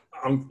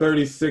 I'm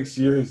 36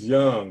 years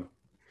young.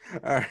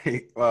 All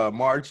right.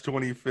 March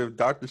 25th,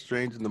 Doctor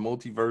Strange in the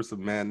Multiverse of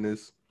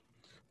Madness.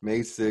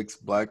 May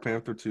 6th, Black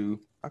Panther 2.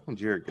 How come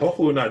Jared get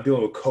Hopefully we're not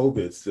dealing with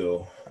COVID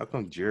still. How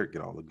come Jared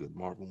get all the good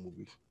Marvel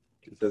movies?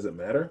 Does it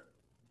matter?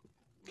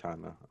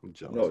 Kinda. I'm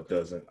jealous. No, it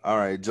doesn't. All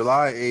right.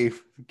 July 8th,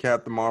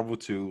 Captain Marvel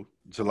 2.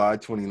 July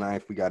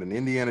 29th, we got an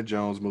Indiana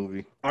Jones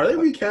movie. Are they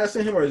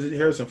recasting him or is it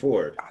Harrison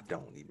Ford? I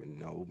don't even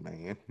know,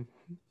 man.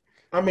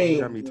 I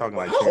mean, talking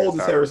like how old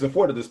is Harrison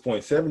Ford at this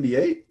point?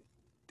 78?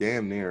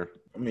 Damn near.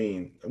 I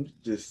mean,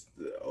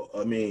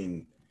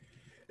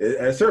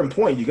 at a certain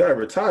point, you got to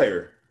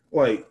retire.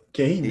 Like,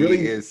 can he really?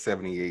 He is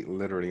 78,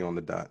 literally on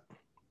the dot.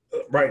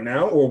 Right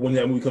now or when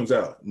that movie comes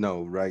out?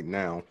 No, right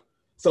now.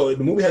 So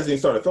the movie hasn't even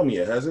started filming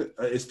yet, has it?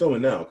 It's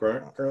filming now,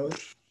 correct? Currently?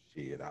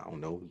 Shit, I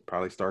don't know.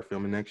 Probably start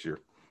filming next year.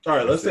 All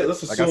right, let's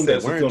assume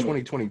that we're in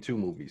 2022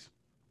 movies.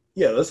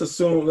 Yeah, let's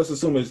assume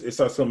it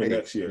starts filming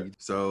next year.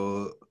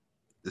 So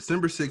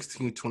December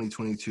 16th,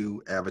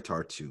 2022,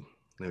 Avatar 2,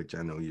 which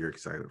I know you're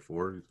excited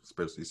for,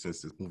 especially since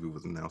this movie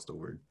was announced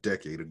over a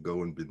decade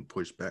ago and been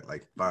pushed back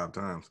like 5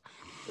 times.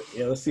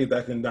 Yeah, let's see if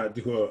that can not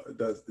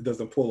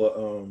doesn't pull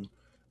a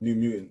New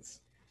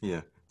Mutants.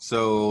 Yeah.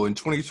 So in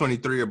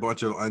 2023, a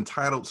bunch of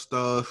untitled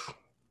stuff.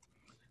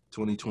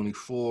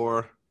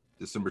 2024,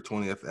 December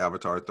 20th,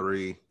 Avatar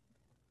 3.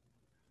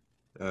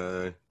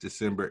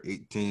 December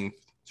 18th,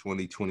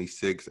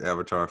 2026,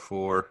 Avatar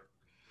 4.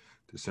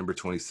 December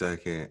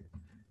 22nd,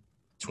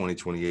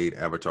 2028,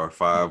 Avatar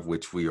 5,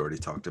 which we already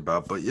talked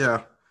about. But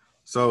yeah,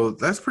 so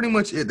that's pretty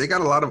much it. They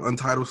got a lot of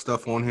untitled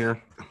stuff on here,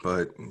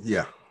 but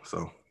yeah,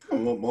 so.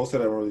 Most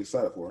of that I'm really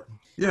excited for.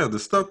 Yeah, the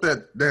stuff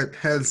that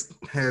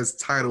has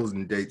titles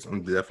and dates,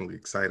 I'm definitely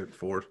excited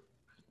for.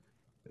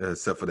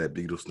 Except for that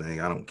Beatles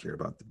thing. I don't care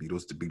about the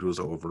Beatles. The Beatles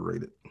are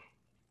overrated.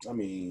 I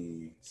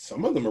mean,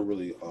 some of them are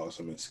really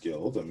awesome and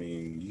skilled. I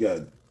mean, you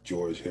got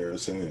George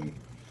Harrison and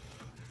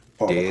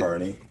Paul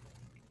McCartney.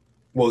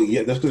 Well,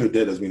 yeah, that's because they're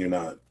dead doesn't mean they're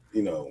not,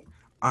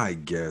 I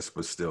guess,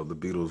 but still, the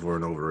Beatles were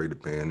an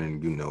overrated band,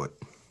 and you know it.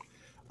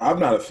 I'm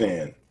not a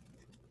fan.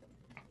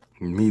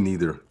 Me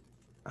neither.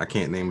 I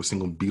can't name a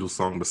single Beatles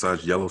song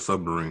besides Yellow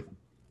Submarine.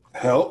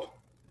 Help?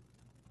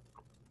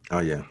 Oh,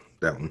 yeah,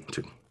 that one,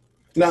 too.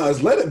 Now,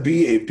 is Let It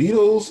Be a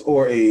Beatles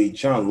or a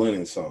John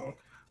Lennon song?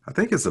 I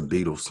think it's a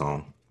Beatles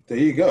song. There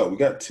you go. We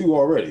got 2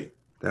 already.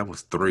 That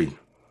was 3.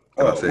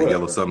 I said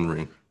Yellow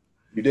Submarine.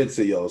 You did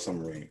say Yellow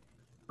Submarine.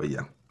 But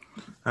yeah.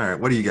 All right,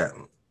 what do you got?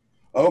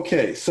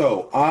 Okay,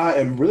 so I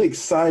am really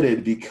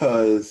excited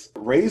because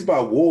Raised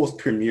by Wolves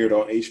premiered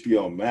on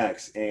HBO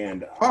Max,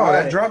 and Oh,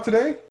 that dropped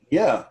today?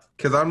 yeah,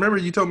 Because I remember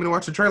you told me to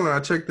watch the trailer and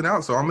I checked it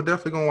out, so I'm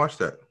definitely gonna watch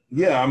that.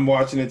 yeah, I'm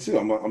watching it too.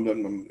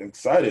 I'm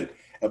excited.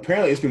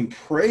 Apparently, it's been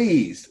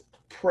praised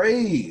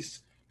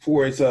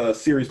for its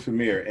series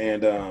premiere,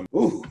 and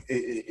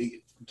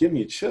it give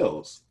me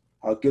chills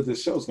how good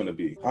this show's going to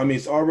be. I mean,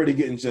 it's already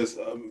getting just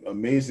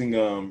amazing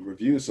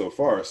reviews so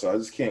far, so I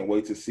just can't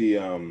wait to see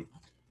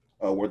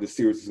where the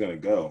series is going to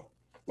go.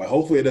 Like,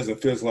 hopefully, it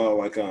doesn't fizzle out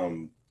like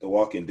The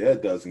Walking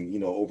Dead does,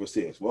 and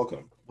overstay its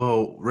welcome.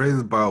 Well,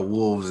 Raised by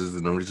Wolves is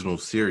an original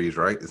series,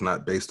 right? It's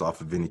not based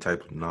off of any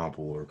type of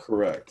novel or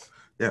Correct.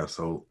 yeah.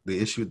 So the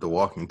issue with The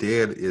Walking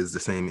Dead is the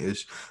same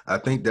issue. I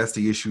think that's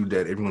the issue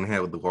that everyone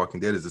had with The Walking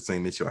Dead is the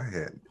same issue I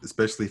had,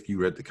 especially if you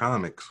read the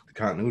comics. The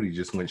continuity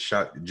just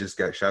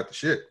got shot to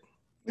shit.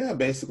 Yeah,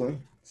 basically.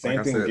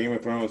 Same thing with Game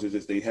of Thrones is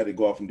just they had to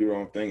go off and do their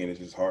own thing, and it's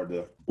just hard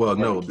to. Well,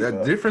 no,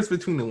 the difference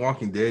between The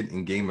Walking Dead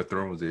and Game of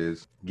Thrones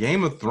is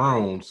Game of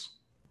Thrones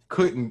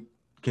couldn't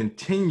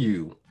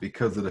continue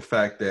because of the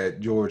fact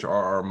that George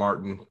R.R.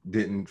 Martin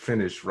didn't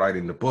finish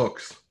writing the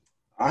books.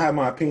 I have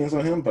my opinions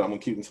on him, but I'm gonna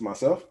keep them to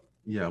myself.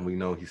 Yeah, we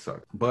know he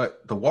sucked.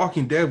 But The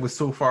Walking Dead was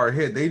so far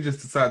ahead, they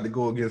just decided to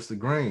go against the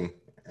grain.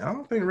 I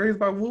don't think Raised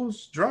by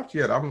Wolves dropped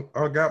yet.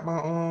 I got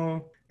my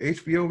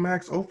HBO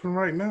Max open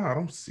right now. I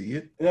don't see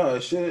it. No,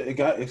 it's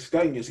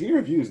getting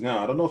reviews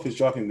now. I don't know if it's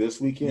dropping this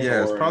weekend.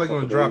 Yeah, it's probably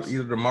going to drop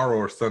either tomorrow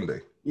or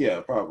Sunday.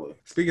 Yeah, probably.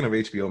 Speaking of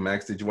HBO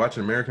Max, did you watch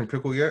American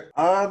Pickle yet?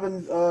 I've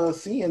been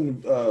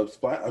seeing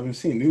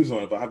news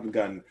on it, but I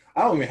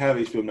don't even have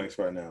HBO Max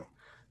right now.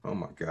 Oh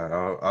my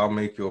God! I'll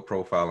make your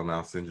profile and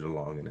I'll send you the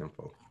login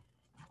info.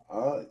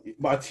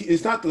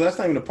 It's not. That's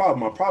not even the problem.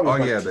 My problem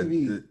is my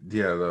TV.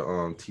 The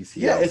TCL.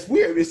 Yeah, it's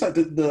weird. It's like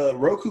the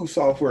Roku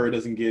software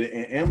doesn't get it,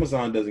 and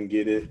Amazon doesn't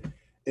get it.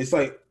 It's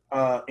like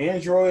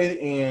Android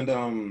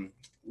and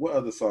what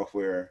other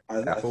software?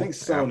 I think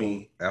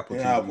Sony,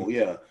 Apple.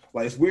 Yeah,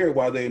 like it's weird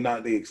why they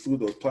exclude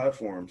those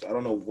platforms. I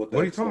don't know what.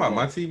 What are you talking about?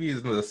 My TV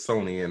is the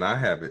Sony, and I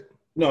have it.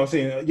 No, I'm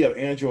saying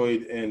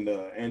Android and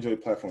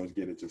Android platforms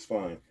get it just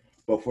fine,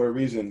 but for a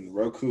reason,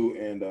 Roku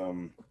and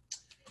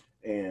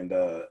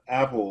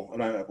Apple,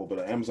 not Apple, but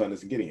Amazon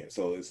isn't getting it.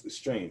 So it's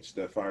strange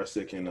that Fire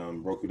Stick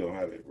and Roku don't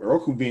have it.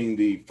 Roku being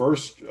the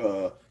first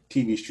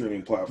TV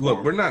streaming platform.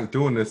 Look, we're not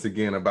doing this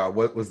again about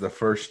what was the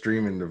first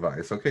streaming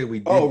device. Okay, we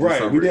did. Oh,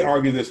 right. We did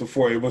argue this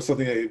before. It was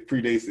something that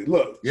predates it.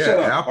 Look, yeah, shut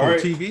up. Apple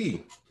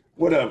TV.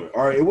 Whatever.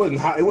 All right, it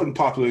wasn't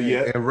popular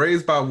yet. And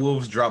Raised by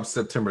Wolves drops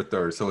September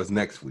 3rd, so it's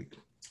next week.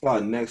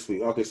 Next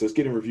week. Okay, so it's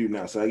getting reviewed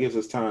now. So that gives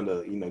us time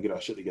to get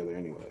our shit together,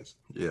 anyways.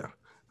 Yeah.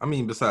 I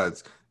mean,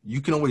 besides,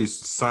 you can always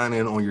sign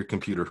in on your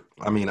computer.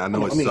 I mean, I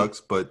know it sucks,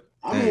 but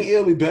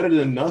it'll be better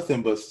than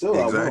nothing. But still,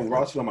 exactly. I want to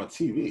watch it on my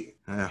TV.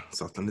 Yeah,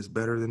 something is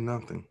better than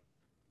nothing.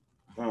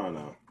 I don't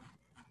know.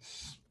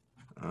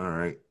 All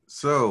right,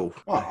 so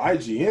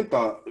IGN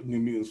thought New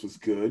Mutants was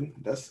good.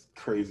 That's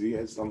crazy.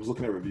 I was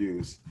looking at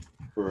reviews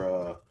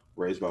for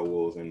Raised by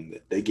Wolves, and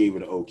they gave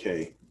it an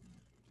okay.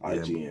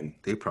 IGN.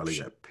 They probably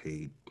got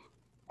paid.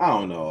 I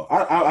don't know.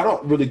 I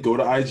don't really go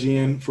to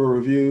IGN for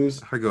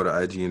reviews. I go to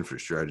IGN for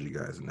strategy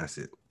guides, and that's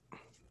it.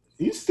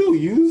 You still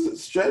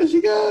use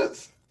strategy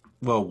guides?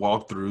 Well,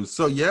 walkthroughs.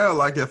 So yeah,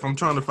 like if I'm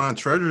trying to find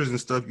treasures and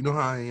stuff, you know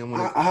how I am.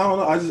 I don't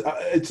know.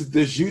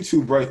 There's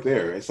YouTube right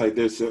there. It's like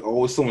there's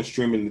always someone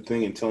streaming the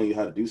thing and telling you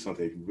how to do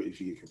something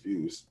if you get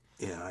confused.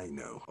 Yeah, I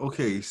know.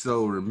 Okay,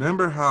 so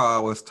remember how I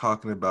was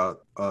talking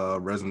about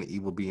Resident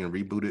Evil being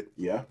rebooted?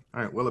 Yeah.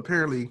 All right, well,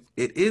 apparently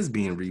it is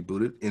being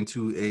rebooted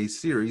into a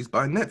series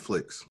by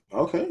Netflix.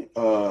 Okay.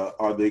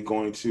 Are they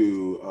going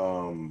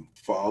to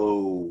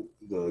follow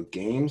the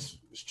game's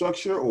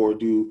structure, or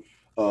do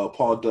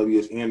Paul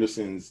W.S.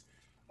 Anderson's,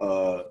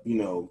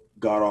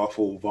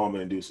 god-awful,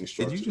 vomit-inducing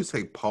structure? Did you just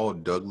say Paul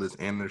Douglas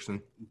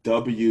Anderson?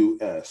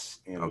 W.S.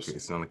 Anderson. Okay,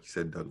 it sounded like you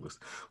said Douglas.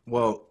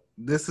 Well,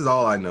 this is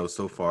all I know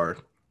so far.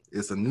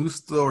 It's a new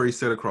story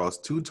set across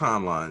 2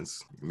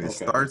 timelines. And it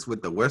starts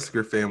with the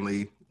Wesker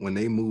family when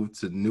they move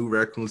to New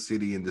Raccoon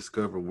City and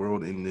discover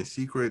world-ending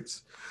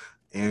secrets.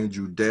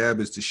 Andrew Dabb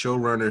is the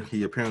showrunner.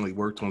 He apparently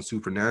worked on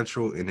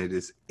Supernatural, and it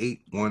is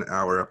 8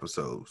 one-hour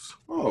episodes.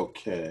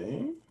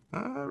 Okay.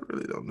 I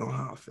really don't know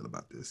how I feel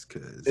about this.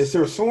 Cause is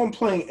there someone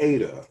playing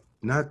Ada?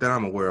 Not that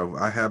I'm aware of.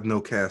 I have no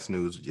cast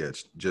news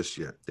just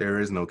yet. There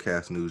is no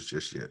cast news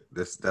just yet.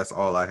 That's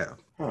all I have.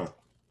 Huh.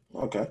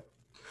 Okay.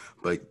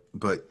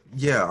 But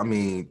yeah, I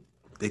mean,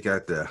 they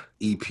got the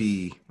EP,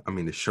 the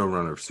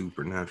showrunner of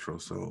Supernatural,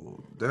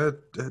 so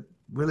that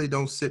really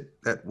don't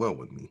sit that well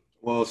with me.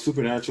 Well,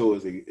 Supernatural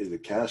is a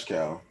cash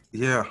cow.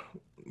 Yeah,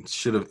 it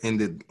should have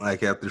ended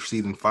like after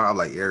season 5,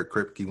 like Eric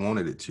Kripke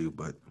wanted it to,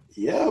 but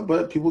yeah,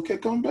 but people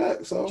kept coming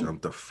back. So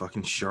jumped the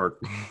fucking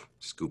shark.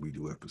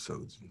 Scooby-Doo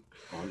episodes.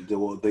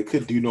 Well, they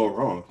could do no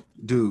wrong,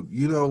 dude.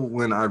 You know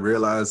when I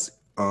realized.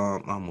 I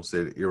almost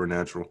said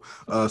Irrenatural.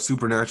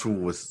 Supernatural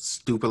was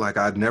stupid. Like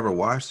I'd never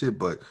watched it,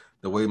 but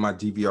the way my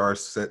DVR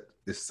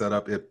is set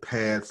up, it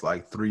pads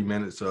like 3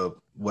 minutes of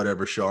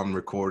whatever show I'm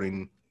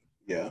recording.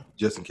 Yeah.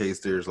 Just in case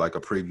there's like a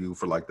preview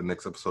for like the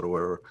next episode or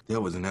whatever.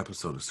 There was an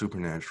episode of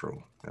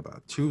Supernatural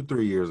about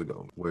 2-3 years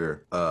ago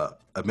where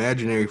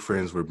imaginary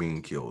friends were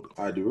being killed.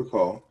 I do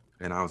recall.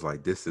 And I was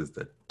like, this is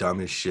the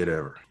dumbest shit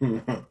ever.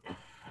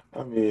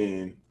 I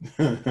mean,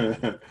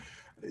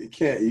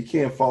 you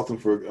can't fault them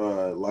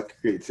for lack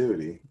of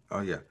creativity.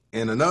 Oh yeah.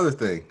 And another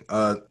thing,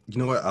 you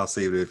know what? I'll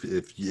save it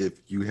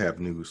if you have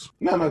news.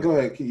 No, go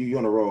ahead. You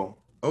on a roll.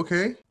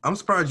 Okay, I'm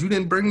surprised you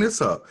didn't bring this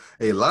up.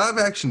 A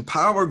live-action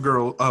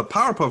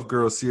Powerpuff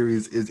Girls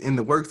series is in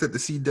the works at the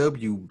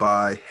CW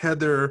by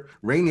Heather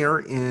Rainier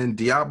and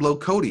Diablo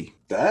Cody.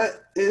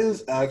 That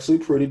is actually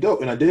pretty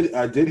dope, and I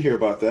did hear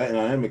about that, and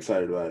I am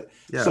excited about it.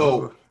 Yeah.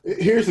 So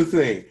here's the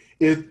thing: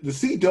 if the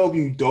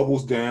CW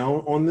doubles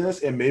down on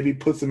this and maybe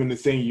puts them in the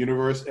same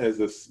universe as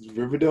the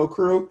Riverdale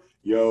crew,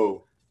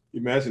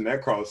 imagine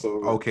that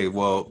crossover. Okay,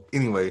 well,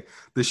 anyway,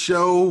 the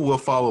show will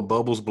follow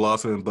Bubbles,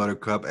 Blossom, and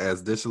Buttercup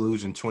as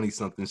disillusioned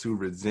 20-somethings who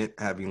resent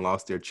having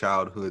lost their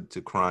childhood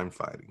to crime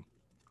fighting.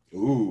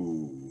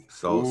 Ooh.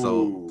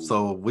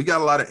 So we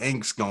got a lot of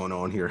angst going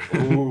on here.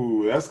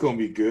 Ooh, that's gonna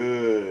be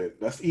good.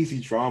 That's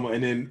easy drama,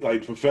 and then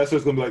like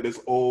Professor's gonna be like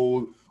this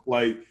old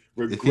like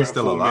regretful if he's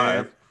still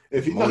alive. Man.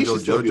 If he,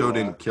 JoJo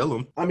didn't kill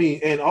him. I mean,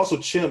 and also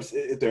chimps,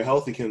 if they're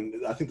healthy,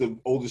 I think the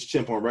oldest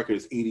chimp on record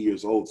is 80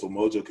 years old, so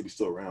Mojo could be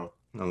still around.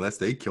 Unless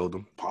they killed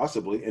him.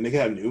 Possibly. And they can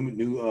have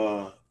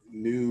new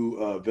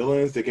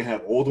villains. They can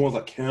have old ones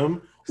like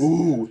him.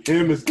 Ooh,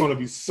 him is going to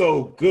be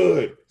so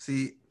good.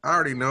 See, I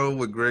already know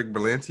with Greg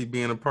Berlanti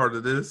being a part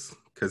of this,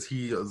 because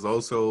he is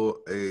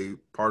also a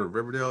part of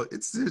Riverdale.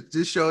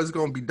 This show is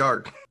going to be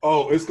dark.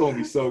 Oh, it's going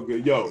to be so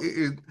good. Yo,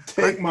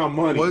 take my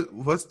money.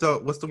 What's the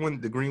one,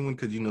 the green one?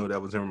 Because you know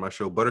that was in my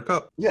show,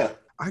 Buttercup. Yeah.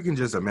 I can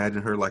just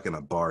imagine her like in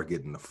a bar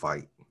getting a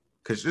fight.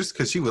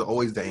 Because she was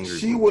always the angry.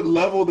 She would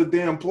level the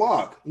damn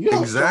block. You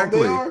know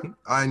exactly. How strong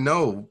they are? I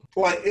know.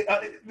 Like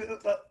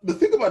the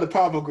thing about the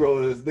Powerpuff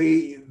Girls is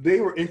they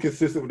were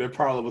inconsistent with their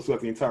power levels throughout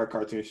the entire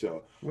cartoon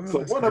show. Well,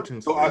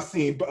 so I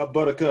seen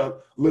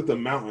Buttercup lift a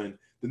mountain.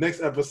 The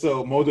next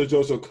episode, Mojo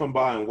Jojo come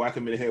by and whack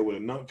him in the head with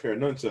a pair of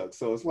nunchucks.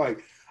 So it's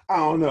like, I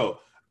don't know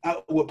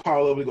what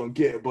power level they're gonna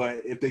get, but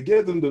if they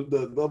give them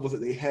the levels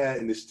that they had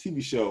in this TV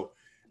show,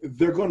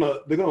 they're gonna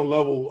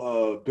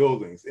level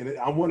buildings, and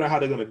I wonder how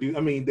they're gonna do.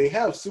 I mean, they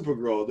have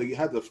Supergirl, they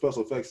have the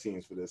special effects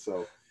teams for this,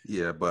 so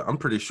yeah. But I'm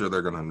pretty sure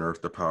they're gonna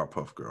nerf the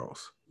Powerpuff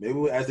Girls.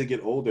 Maybe as they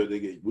get older, they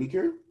get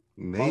weaker.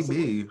 Maybe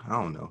possibly.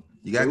 I don't know.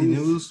 You got any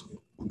news?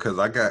 Because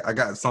I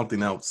got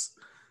something else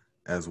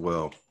as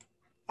well.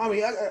 I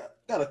mean, I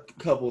got a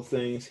couple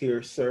things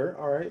here, sir.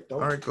 All right, all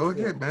right, go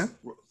ahead, man.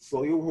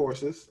 Slow your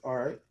horses. All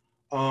right.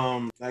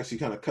 Actually,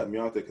 kind of cut me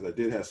off there because I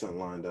did have something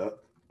lined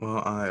up.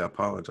 Well, I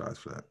apologize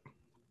for that.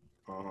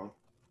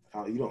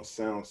 You don't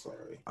sound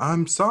sorry.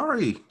 I'm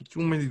sorry. You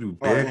want me to do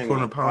beg for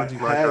an apology?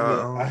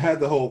 I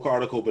had the whole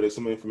article, but there's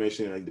some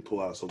information I need to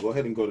pull out. So go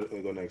ahead and go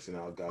next, and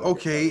I'll go.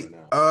 Okay.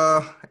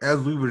 As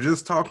we were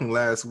just talking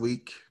last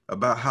week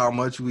about how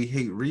much we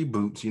hate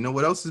reboots, you know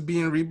what else is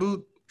being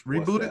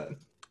rebooted?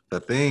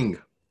 The Thing.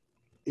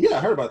 Yeah, I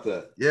heard about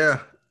that. Yeah,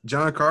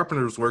 John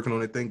Carpenter's working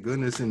on it. Thank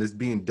goodness, and it's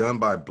being done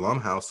by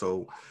Blumhouse.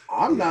 So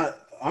I'm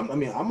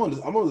on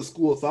the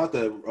school of thought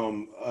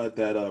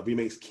that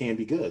remakes can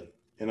be good.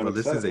 And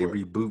this is a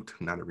reboot,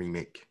 not a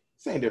remake.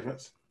 Same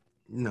difference.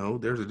 No,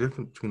 there's a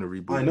difference between a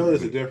reboot. I know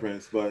there's a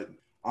difference, but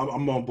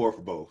I'm on board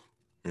for both.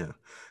 Yeah,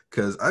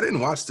 because I didn't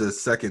watch the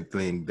second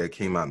Thing that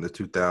came out in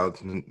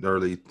the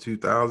early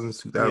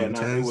 2000s,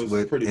 2010s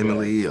with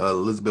Emily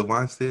Elizabeth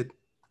Winstead.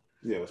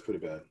 Yeah, it was pretty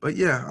bad. But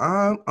yeah,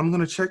 I'm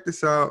gonna check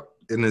this out.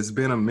 And it's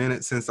been a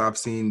minute since I've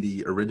seen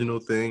the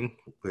original Thing.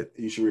 But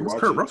you should rewatch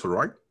it. Kurt Russell,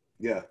 right?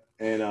 Yeah,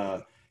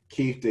 and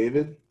Keith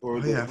David.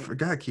 I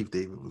forgot Keith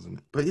David was in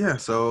it. But yeah,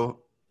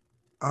 so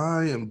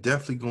I am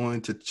definitely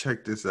going to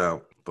check this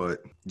out.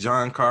 But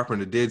John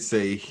Carpenter did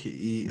say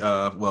he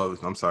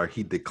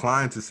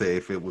declined to say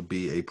if it would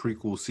be a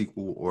prequel,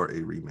 sequel, or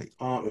a remake.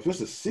 If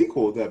it's a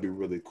sequel, that'd be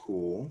really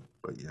cool.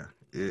 But yeah,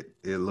 it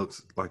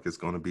looks like it's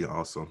going to be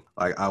awesome.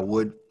 Like I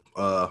would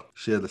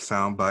share the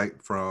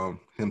soundbite from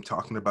him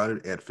talking about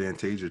it at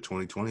Fantasia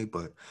 2020,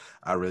 but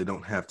I really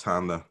don't have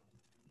time to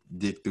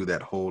dig through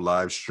that whole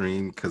live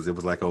stream because it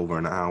was like over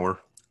an hour.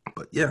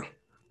 But yeah,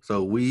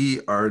 so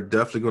we are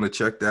definitely going to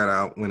check that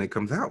out when it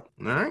comes out.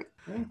 All right.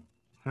 Yeah.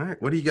 All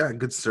right. What do you got,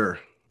 good sir?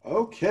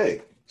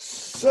 Okay.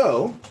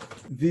 So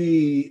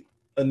the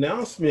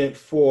announcement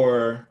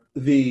for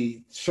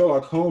the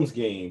Sherlock Holmes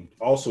game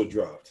also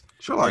dropped.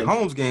 Sherlock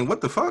Holmes game?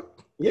 What the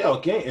fuck? Yeah,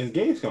 it's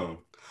Gamescom.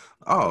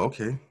 Oh,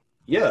 okay.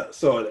 Yeah,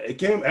 so it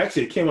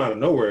came out of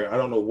nowhere. I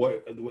don't know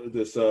what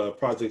this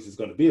project is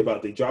going to be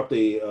about. They dropped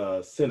a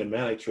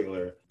cinematic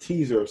trailer,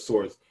 teaser of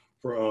sorts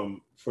for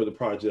the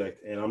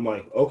project, and I'm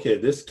like, okay,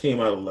 this came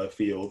out of left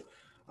field.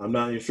 I'm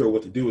not even sure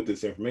what to do with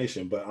this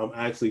information, but I'm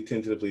actually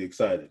tentatively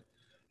excited.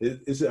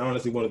 It's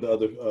honestly one of the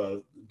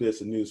other bits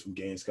of news from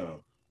Gamescom.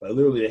 Like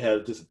literally, they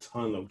had just a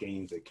ton of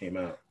games that came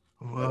out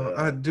Well,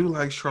 I do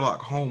like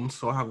Sherlock Holmes,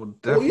 so I will Well,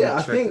 definitely yeah,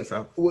 I check think this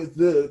out. with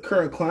the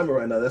current climate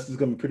right now, that's just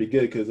gonna be pretty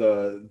good because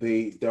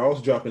they're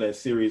also dropping that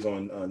series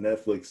on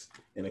Netflix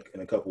in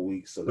a couple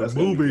weeks, so The that's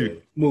gonna be movie.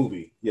 good.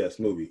 Movie, yes,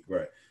 movie,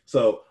 right?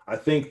 So I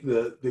think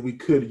that we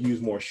could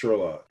use more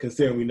Sherlock,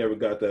 considering we never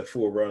got that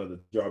full run of the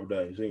Robert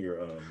Downey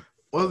Jr.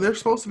 Well, they're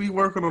supposed to be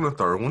working on a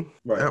third one.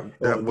 Right.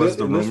 That was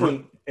the In this rumor.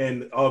 one,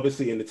 and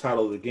obviously in the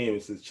title of the game,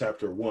 it says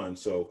Chapter 1.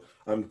 So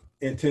I'm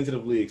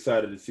tentatively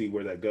excited to see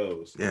where that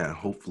goes. Yeah,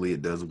 hopefully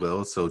it does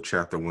well. So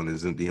chapter 1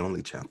 isn't the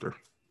only chapter.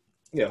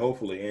 Yeah,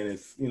 hopefully, and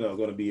it's going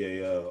to be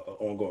a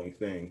ongoing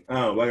thing.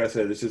 Like I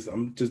said,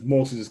 I'm just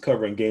mostly just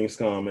covering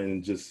Gamescom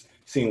and just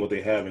seeing what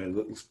they have, and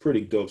it looks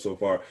pretty dope so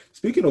far.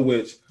 Speaking of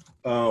which,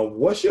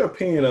 what's your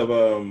opinion of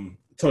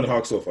Tony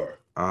Hawk so far?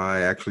 I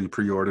actually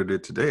pre-ordered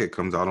it today. It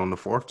comes out on the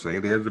 4th,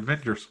 same day as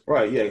Avengers.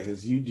 Right, yeah.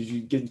 Because did you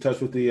get in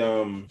touch with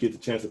get the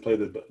chance to play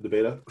the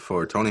beta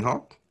For Tony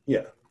Hawk?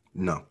 Yeah.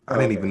 No, I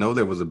didn't even know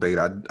there was a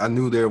beta. I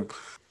knew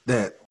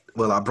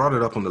well, I brought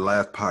it up on the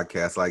last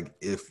podcast. Like,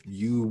 if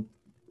you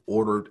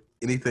ordered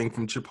anything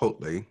from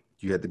Chipotle,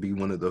 you had to be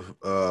one of the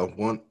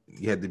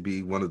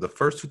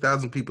first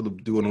 2,000 people to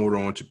do an order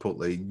on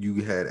Chipotle.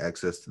 You had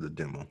access to the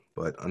demo,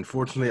 but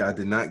unfortunately, I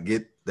did not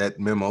get that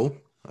memo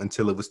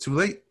until it was too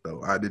late.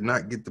 So I did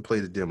not get to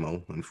play the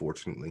demo,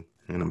 unfortunately,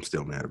 and I'm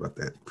still mad about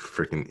that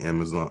freaking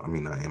Amazon. I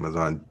mean, not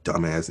Amazon,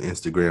 dumbass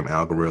Instagram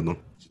algorithm.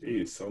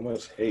 Jeez, so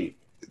much hate.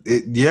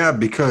 Yeah,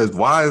 because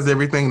why is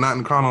everything not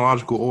in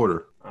chronological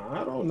order?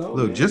 I don't know.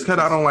 Look, man. just because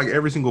I don't like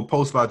every single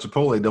post about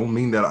Chipotle don't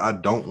mean that I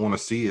don't want to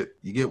see it.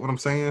 You get what I'm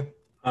saying?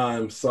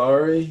 I'm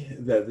sorry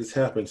that this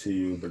happened to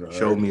you, Bernard.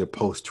 Showed me a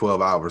post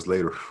 12 hours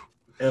later.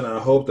 And I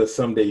hope that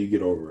someday you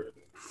get over it.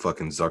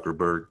 Fucking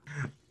Zuckerberg.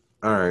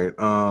 All right.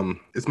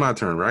 It's my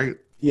turn, right?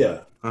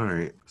 Yeah. All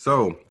right.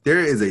 So there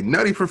is a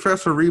Nutty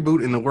Professor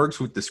reboot in the works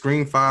with the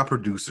Scream 5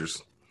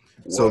 producers.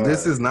 Wow. So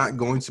this is not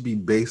going to be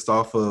based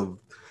off of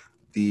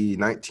the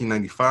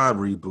 1995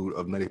 reboot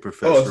of Nutty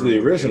Professor. Oh, it's the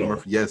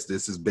original. Yes,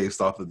 this is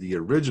based off of the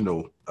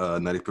original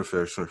Nutty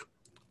Professor,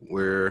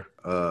 where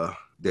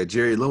that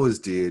Jerry Lewis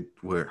did,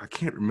 where I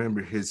can't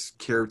remember his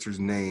character's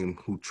name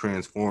who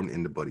transformed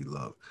into Buddy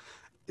Love.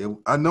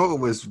 I know it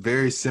was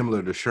very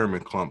similar to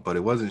Sherman Klump, but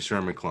it wasn't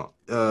Sherman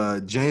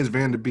Klump. James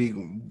Van Der Beek,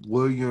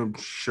 William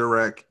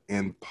Sherrack,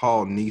 and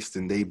Paul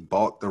Neeston, they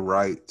bought the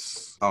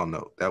rights. Oh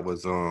no, that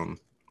was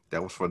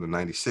for the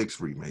 96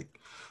 remake.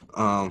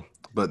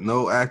 But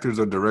no actors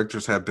or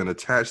directors have been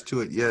attached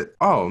to it yet.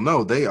 Oh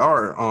no, they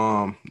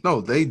are.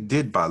 They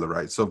did buy the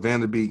rights. So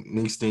Van Der Beek,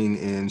 Neeston,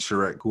 and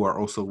Sherrack, who are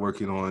also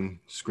working on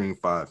Scream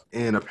 5.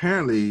 And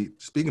apparently,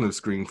 speaking of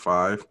Scream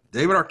 5,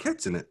 David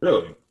Arquette's in it.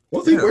 Really?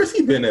 Where's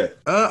he been at?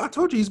 I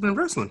told you he's been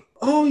wrestling.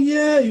 Oh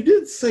yeah, you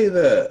did say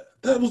that.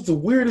 That was the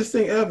weirdest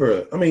thing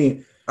ever. I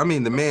mean,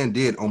 the man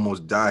did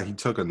almost die. He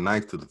took a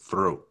knife to the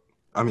throat.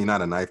 I mean,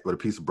 not a knife, but a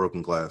piece of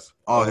broken glass.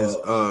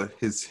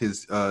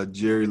 His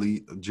Jerry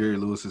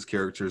Lewis's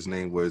character's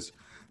name was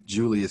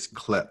Julius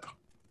Klepp.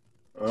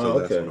 So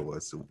that's what it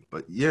was. So,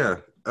 but yeah,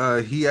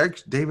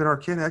 David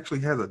Arquette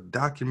actually has a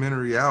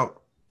documentary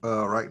out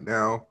right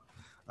now.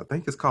 I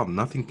think it's called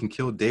 "Nothing Can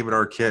Kill David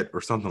Arquette" or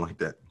something like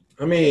that.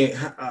 I mean,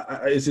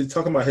 is it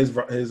talking about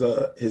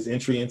his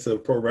entry into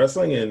pro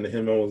wrestling and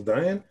him almost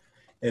dying,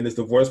 and his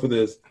divorce with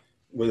his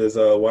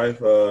wife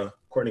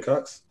Courtney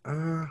Cox?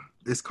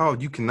 It's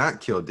called "You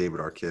Cannot Kill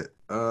David Arquette."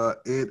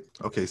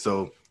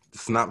 So the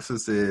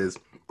synopsis is: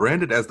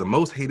 branded as the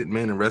most hated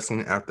man in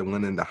wrestling after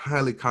winning the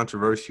highly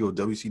controversial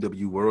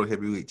WCW World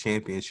Heavyweight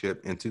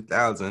Championship in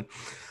 2000,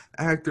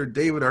 actor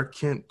David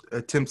Arquette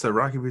attempts a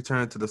rocky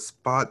return to the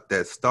spot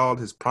that stalled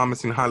his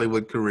promising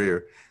Hollywood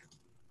career.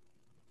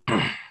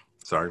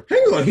 Sorry. Hang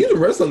on, he's been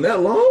wrestling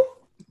that long?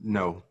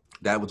 No,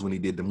 that was when he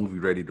did the movie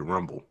Ready to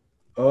Rumble.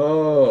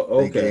 Oh,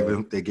 okay.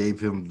 They gave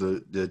him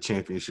the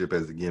championship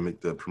as a gimmick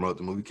to promote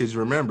the movie. Because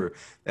you remember,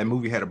 that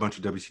movie had a bunch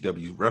of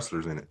WCW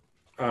wrestlers in it.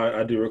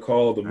 I do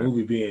recall the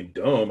movie being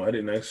dumb. I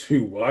didn't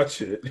actually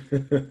watch it.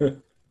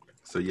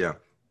 So, yeah.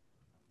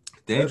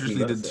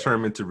 Dangerously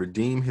determined to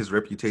redeem his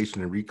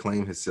reputation and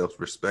reclaim his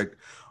self-respect,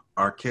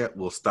 Arquette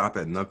will stop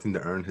at nothing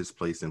to earn his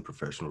place in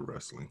professional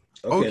wrestling.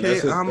 Okay,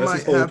 that's his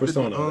whole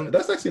persona.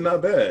 That's actually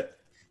not bad.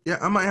 Yeah,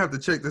 I might have to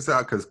check this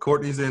out because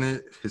Courtney's in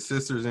it, his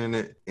sister's in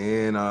it,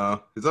 and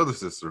his other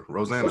sister,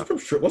 Rosanna.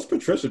 What's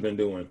Patricia been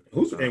doing?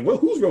 Who's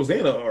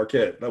Rosanna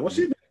Arquette? Like, what's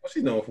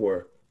she known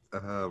for?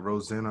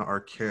 Rosanna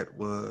Arquette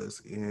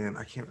was in.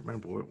 I can't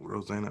remember what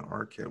Rosanna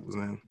Arquette was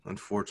in,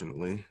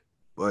 unfortunately.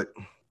 But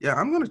yeah,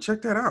 I'm gonna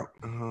check that out.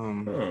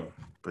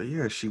 But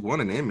yeah, she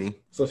won an Emmy.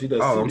 So she does.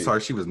 Oh, I'm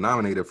sorry. She was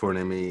nominated for an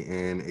Emmy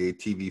in a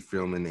TV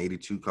film in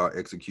 '82 called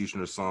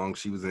Executioner Song.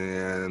 She was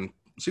in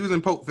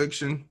Pulp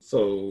Fiction.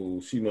 So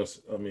she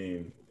must. I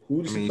mean,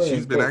 who does she play?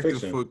 She's been acting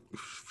for.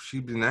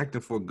 She's been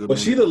acting for a good.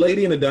 Was she the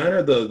lady in the diner?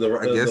 I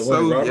guess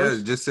so. Yeah,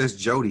 it just says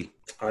Jody.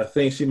 I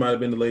think she might have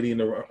been the lady in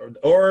the,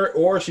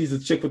 or she's a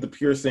chick with the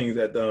piercings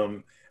at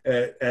the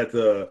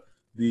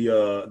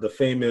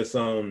famous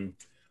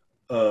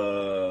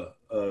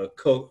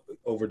coke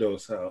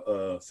overdose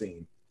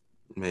scene.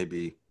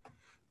 Maybe.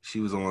 She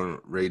was on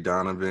Ray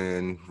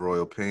Donovan,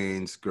 Royal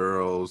Pains,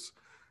 Girls.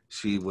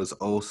 She was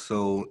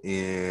also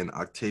in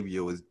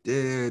Octavia Was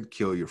Dead,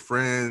 Kill Your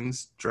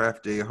Friends,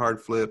 Draft Day,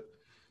 Hard Flip,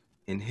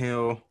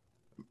 Inhale.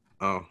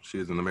 Oh, she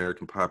was in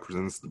American Pie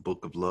Presents The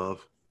Book of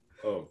Love.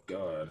 Oh,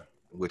 God.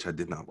 Which I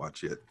did not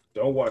watch yet.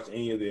 Don't watch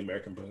any of the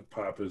American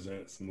Pie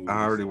Presents movies.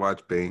 I already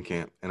watched Band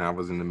Camp, and I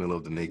was in the middle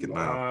of The Naked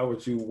Mile.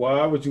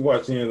 Why would you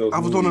watch any of those I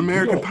was movies? on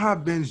American Pie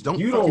binge.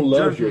 You don't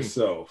love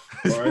yourself.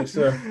 All right,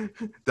 sir?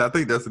 I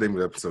think that's the name of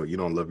the episode. You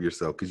don't love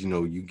yourself because,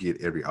 you get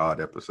every odd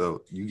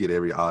episode. You get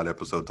every odd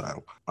episode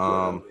title.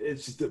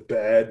 It's just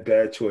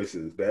bad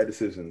choices, bad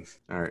decisions.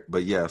 All right.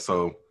 But, yeah,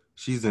 so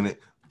she's in it.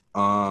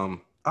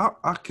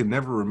 I can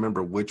never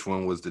remember which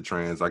one was the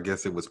trans. I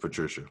guess it was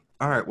Patricia.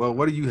 All right. Well,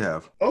 what do you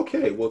have?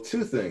 Okay. Well,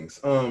 two things.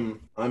 I'm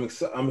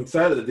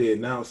excited that they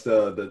announced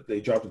that they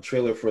dropped a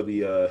trailer for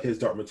the His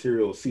Dark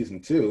Materials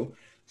season 2.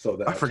 So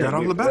that I forgot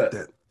all about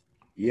that.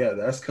 Yeah,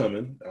 that's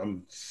coming.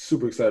 I'm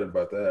super excited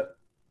about that.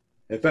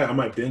 In fact, I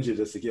might binge it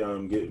just to get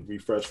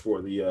refreshed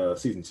for the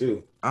season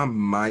 2. I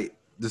might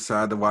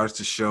decide to watch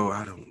the show.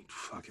 I don't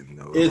fucking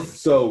know. It's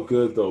so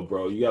good though,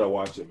 bro. You gotta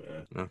watch it,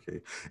 man.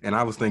 Okay. And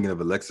I was thinking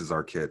of Alexis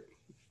Arquette.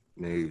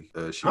 How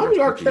many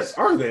Arquettes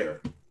are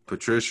there?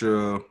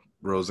 Patricia,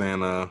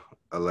 Rosanna,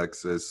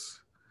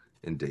 Alexis,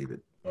 and David.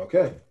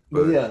 Okay.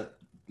 But yeah.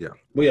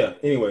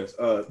 Anyways,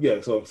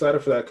 so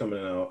excited for that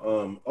coming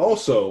out.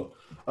 Also,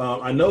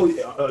 I know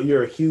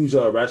you're a huge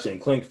Ratchet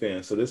and Clank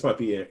fan, so this might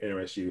be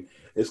interest you.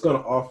 It's going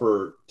to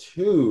offer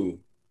 2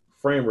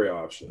 frame rate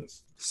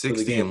options.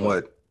 60 and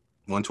what?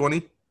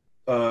 120?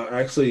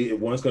 Actually,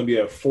 one's going to be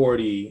at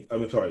 30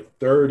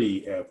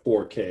 at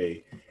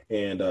 4K,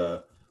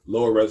 and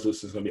lower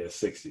resolution is going to be at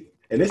 60.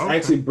 And this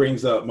actually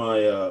brings up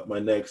my my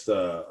next,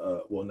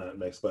 not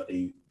next, but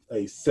a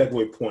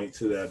segue point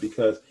to that,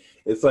 because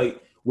it's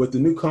like with the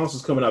new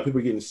consoles coming out, people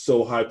are getting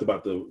so hyped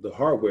about the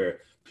hardware.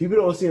 People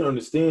don't seem to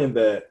understand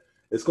that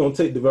it's going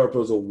to take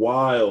developers a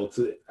while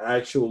to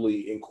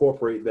actually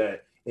incorporate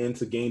that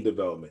into game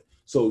development.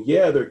 So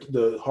yeah,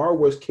 the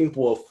hardware is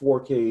capable of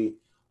 4K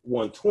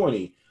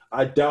 120.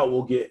 I doubt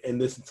we'll get in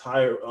this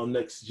entire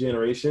next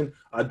generation.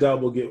 I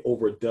doubt we'll get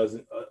over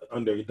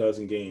under a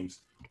dozen games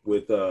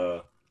with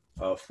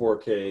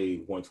 4K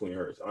 120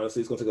 hertz. Honestly,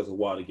 it's going to take us a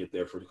while to get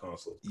there for the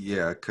console.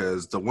 Yeah,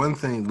 because the one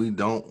thing we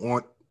don't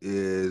want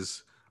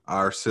is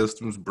our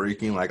systems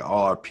breaking like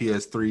all our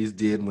PS3s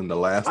did when The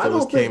Last of Us came out. I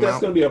don't think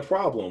that's going to be a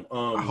problem.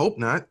 I hope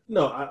not.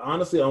 No,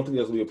 honestly, I don't think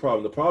that's going to be a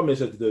problem. The problem is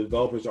that the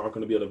developers aren't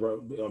going to be able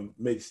to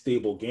make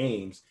stable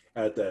games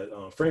at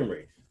that frame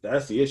rate.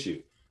 That's the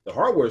issue. The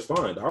hardware is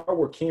fine. The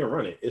hardware can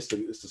run it. It's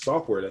the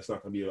software that's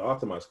not going to be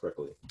optimized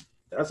correctly.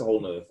 That's a whole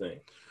nother thing.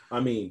 I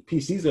mean,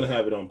 PC's going to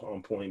have it on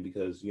point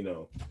because,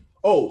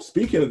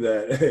 speaking of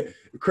that,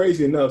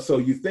 crazy enough, so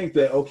you think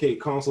that, okay,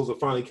 consoles are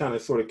finally kind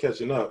of sort of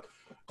catching up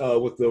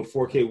with the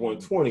 4K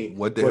 120.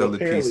 What the hell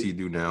did PC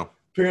do now?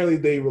 Apparently,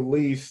 they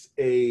released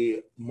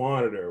a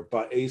monitor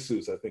by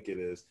Asus, I think it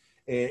is,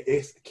 and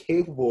it's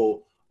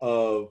capable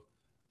of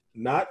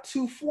not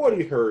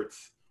 240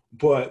 hertz,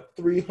 but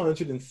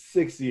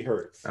 360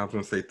 hertz. I was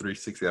going to say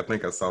 360. I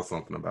think I saw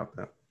something about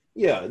that.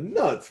 Yeah,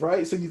 nuts,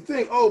 right? So you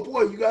think, oh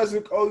boy, you guys are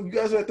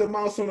at the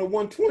milestone of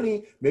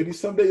 120. Maybe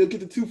someday you'll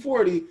get to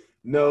 240.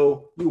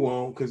 No, you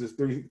won't, because it's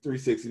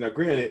 360. Now,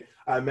 granted,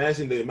 I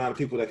imagine the amount of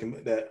people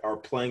that are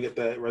playing at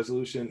that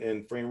resolution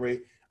and frame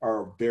rate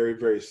are very,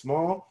 very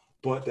small.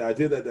 But the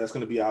idea that that's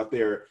going to be out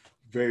there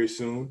very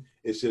soon,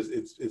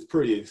 it's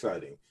pretty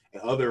exciting.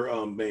 And other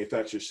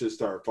manufacturers should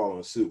start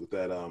following suit with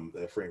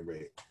that frame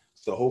rate.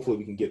 So hopefully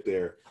we can get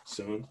there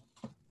soon.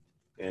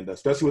 And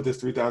especially with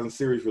this 3000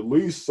 series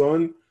release,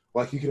 son,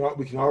 like we can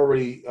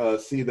already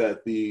see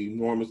that the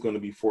norm is going to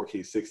be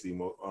 4K 60,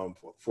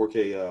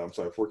 4K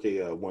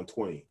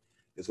 120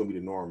 is going to be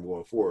the norm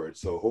going forward.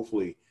 So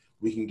hopefully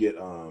we can get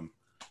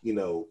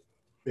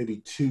maybe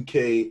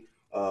 2K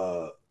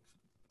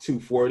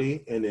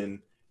 240 and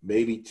then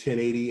maybe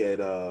 1080 at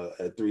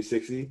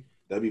 360.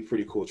 That'd be a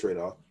pretty cool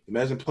trade-off.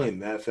 Imagine playing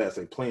that fast,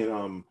 like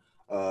playing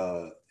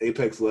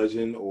Apex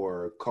Legend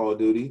or Call of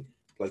Duty,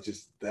 like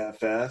just that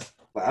fast.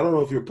 Like, I don't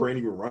know if your brain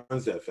even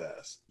runs that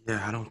fast.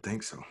 Yeah, I don't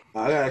think so.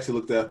 I gotta actually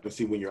look that up and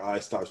see when your eye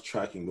stops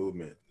tracking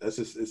movement. It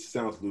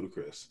sounds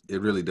ludicrous.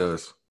 It really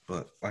does.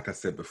 But like I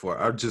said before,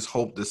 I just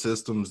hope the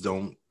systems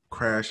don't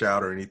crash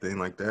out or anything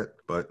like that.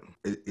 But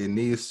it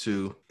needs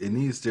to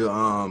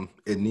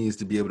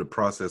be able to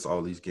process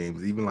all these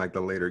games, even like the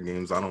later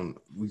games.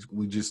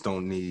 We just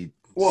don't need.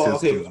 Well,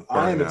 okay,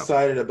 I am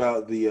excited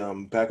about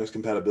the backwards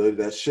compatibility.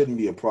 That shouldn't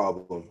be a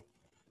problem.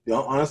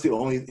 Honestly, the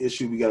only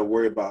issue we got to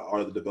worry about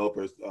are the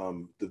developers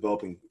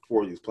developing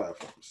for these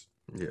platforms.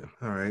 Yeah.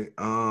 All right.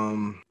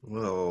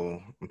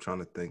 Well, I'm trying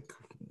to think.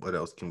 What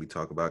else can we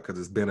talk about? Because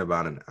it's been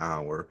about an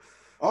hour.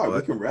 All right,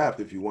 we can wrap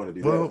if you want to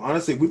do that.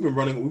 Honestly, we've been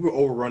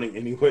overrunning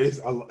anyways.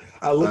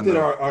 I looked at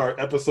our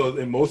episodes,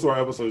 and most of our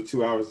episodes are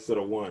 2 hours instead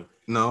of 1.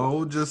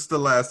 No, just the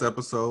last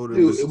episode.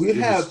 Dude, we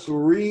have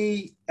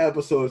 3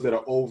 episodes that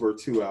are over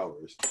 2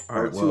 hours.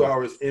 All right, 2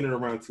 hours in and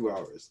around 2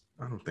 hours.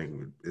 I don't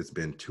think it's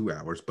been 2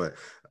 hours, but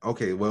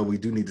okay. Well, we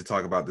do need to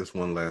talk about this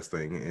one last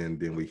thing, and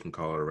then we can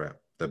call it a wrap.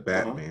 The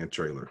Batman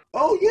trailer.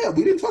 Oh yeah,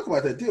 we didn't talk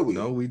about that, did we?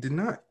 No, we did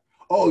not.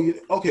 Oh,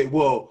 okay.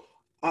 Well,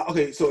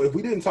 okay. So if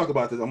we didn't talk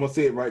about this, I'm gonna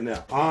say it right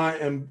now. I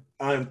am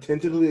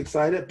tentatively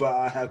excited, but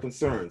I have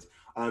concerns.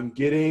 I'm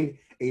getting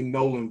a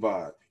Nolan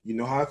vibe. You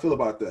know how I feel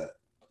about that.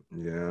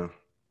 Yeah.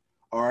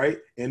 All right.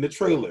 In the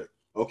trailer.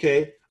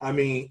 Okay. I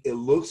mean, it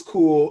looks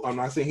cool. I'm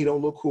not saying he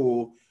don't look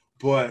cool,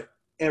 but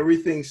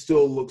everything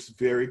still looks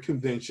very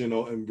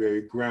conventional and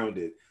very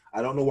grounded.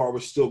 I don't know why we're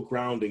still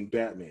grounding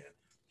Batman.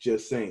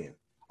 Just saying.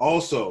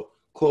 Also,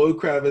 Chloe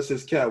Kravitz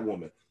is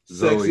Catwoman.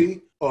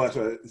 Sexy. Oh, that's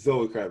right.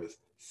 Zoe Kravitz.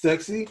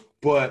 Sexy,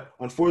 but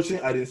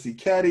unfortunately, I didn't see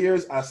cat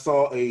ears. I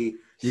saw a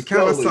You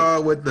kind of saw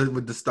it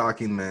with the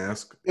stocking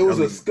mask. It was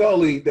a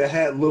Scully that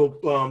had little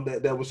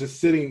that was just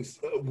sitting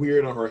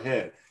weird on her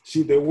head.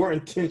 They were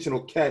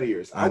intentional cat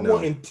ears. I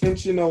want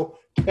intentional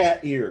cat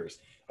ears.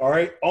 All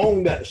right,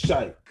 own that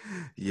shite.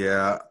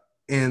 Yeah,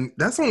 and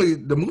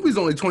the movie's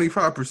only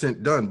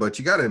 25% done, but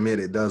you got to admit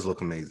it does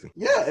look amazing.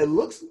 Yeah, it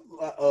looks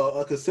like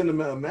a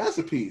cinematic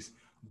masterpiece.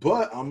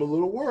 But I'm a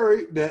little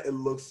worried that it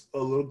looks a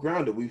little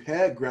grounded. We've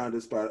had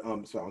grounded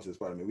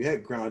Spider-Man. We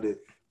had grounded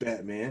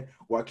Batman.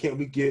 Why can't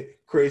we get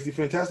crazy,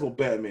 fantastical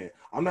Batman?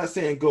 I'm not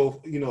saying go,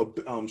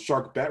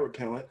 shark bat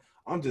repellent.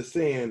 I'm just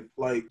saying,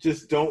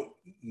 just don't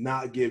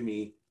not give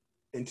me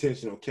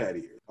intentional cat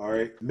ears. All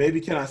right.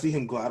 Maybe can I see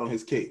him glide on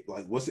his cape?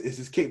 Is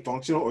his cape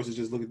functional, or is it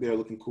just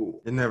looking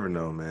cool? You never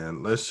know,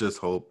 man. Let's just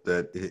hope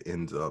that it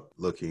ends up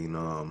looking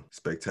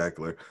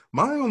spectacular.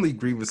 My only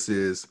grievance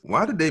is,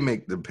 why did they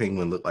make the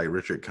Penguin look like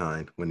Richard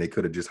Kind when they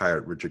could have just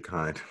hired Richard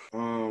Kind?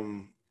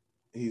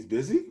 He's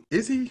busy.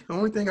 Is he? The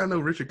only thing I know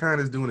Richard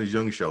Kind is doing is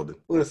Young Sheldon.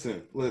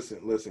 Listen.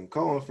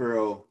 Colin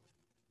Farrell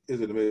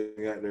is an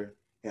amazing actor,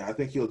 and I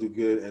think he'll do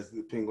good as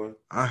the Penguin.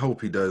 I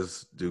hope he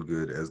does do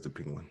good as the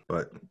Penguin,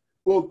 but.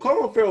 Well,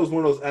 Colin Farrell is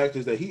one of those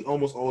actors that he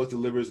almost always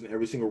delivers in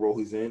every single role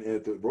he's in. And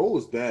if the role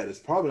is bad, it's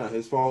probably not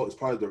his fault. It's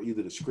probably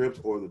either the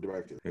script or the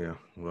director. Yeah,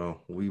 well,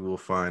 we will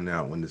find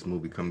out when this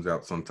movie comes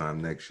out sometime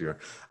next year.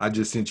 I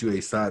just sent you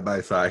a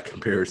side-by-side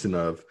comparison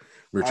of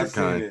Richard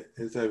Kind. Seen it.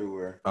 It's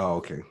everywhere. Oh,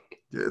 okay.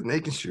 Just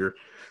making sure.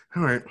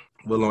 All right.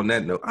 Well, on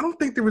that note, I don't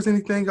think there was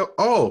anything else.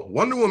 Oh,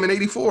 Wonder Woman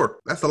 84.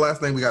 That's the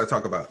last thing we got to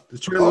talk about. The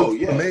trailer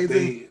looks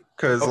amazing.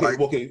 That's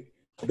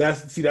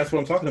what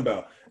I'm talking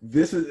about.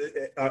 This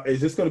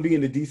is this going to be in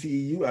the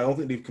DCEU? I don't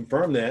think they've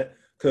confirmed that.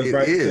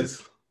 It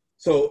is.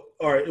 So,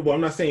 all right. Well,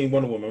 I'm not saying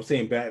Wonder Woman. I'm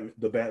saying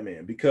the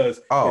Batman,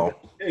 because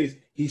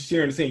he's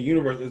sharing the same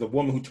universe as a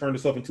woman who turned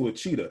herself into a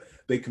cheetah.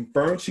 They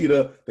confirmed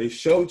cheetah. They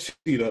showed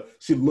cheetah.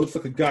 She looks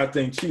like a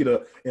goddamn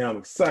cheetah, and I'm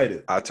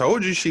excited. I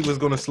told you she was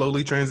going to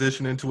slowly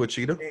transition into a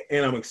cheetah.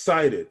 And I'm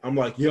excited. I'm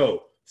like,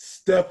 yo,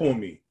 step on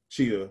me,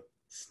 cheetah.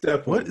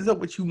 What is up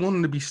with you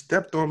wanting to be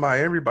stepped on by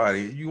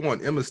everybody? You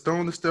want Emma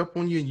Stone to step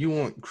on you, and you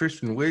want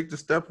Kristen Wiig to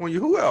step on you?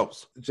 Who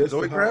else? Just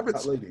Zoe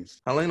Kravitz?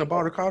 Ladies. Helena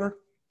Bonham Carter?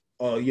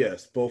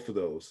 Yes, both of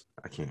those.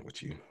 I can't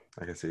with you.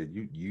 Like I said,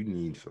 you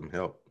need some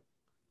help.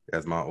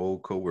 As my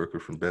old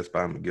coworker from Best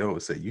Buy, Miguel,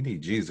 would say, you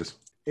need Jesus.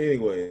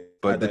 Anyway.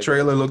 But the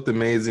trailer looked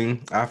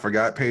amazing. I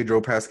forgot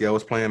Pedro Pascal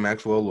was playing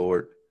Maxwell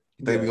Lord.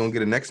 You think we're going to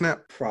get a neck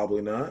snap?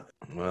 Probably not.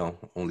 Well,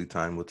 only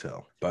time will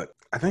tell. But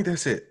I think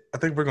that's it. I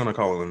think we're going to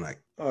call it a night.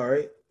 All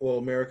right. Well,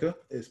 America,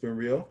 it's been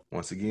real.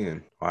 Once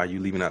again, why are you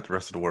leaving out the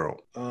rest of the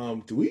world?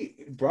 Do we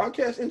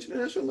broadcast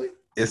internationally?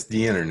 It's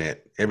the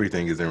internet.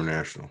 Everything is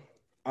international.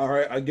 All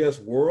right. I guess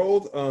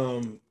world,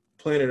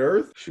 planet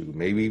Earth. Shoot,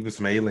 maybe even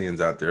some aliens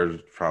out there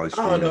probably.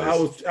 I don't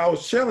know. I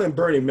was channeling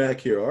Bernie Mac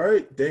here. All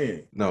right.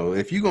 Dang. No,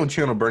 if you're going to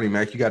channel Bernie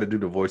Mac, you got to do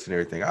the voice and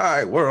everything. All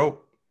right, world.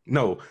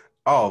 No.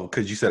 Oh,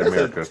 because you said That's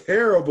America. A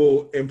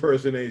terrible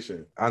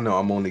impersonation. I know.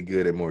 I'm only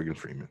good at Morgan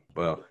Freeman.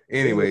 Well,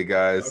 anyway,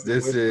 guys,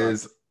 this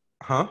is...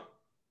 Huh?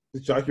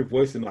 Just drop your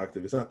voice an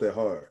octave. It's not that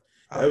hard.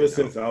 Ever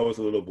since I was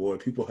a little boy,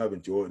 people have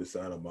enjoyed the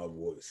sound of my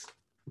voice.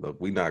 Look,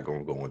 we're not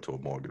going to go into a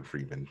Morgan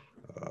Freeman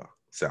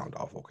sound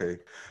off, okay?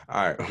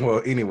 All right.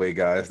 Well, anyway,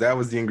 guys, that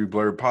was the Angry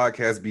Blurred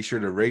Podcast. Be sure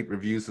to rate,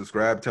 review,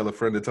 subscribe, tell a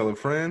friend to tell a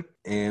friend,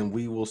 and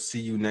we will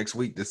see you next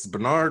week. This is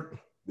Bernard.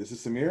 This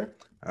is Samir.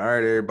 All right,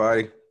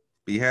 everybody.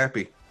 Be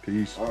happy.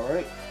 Peace. All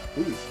right.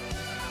 Peace.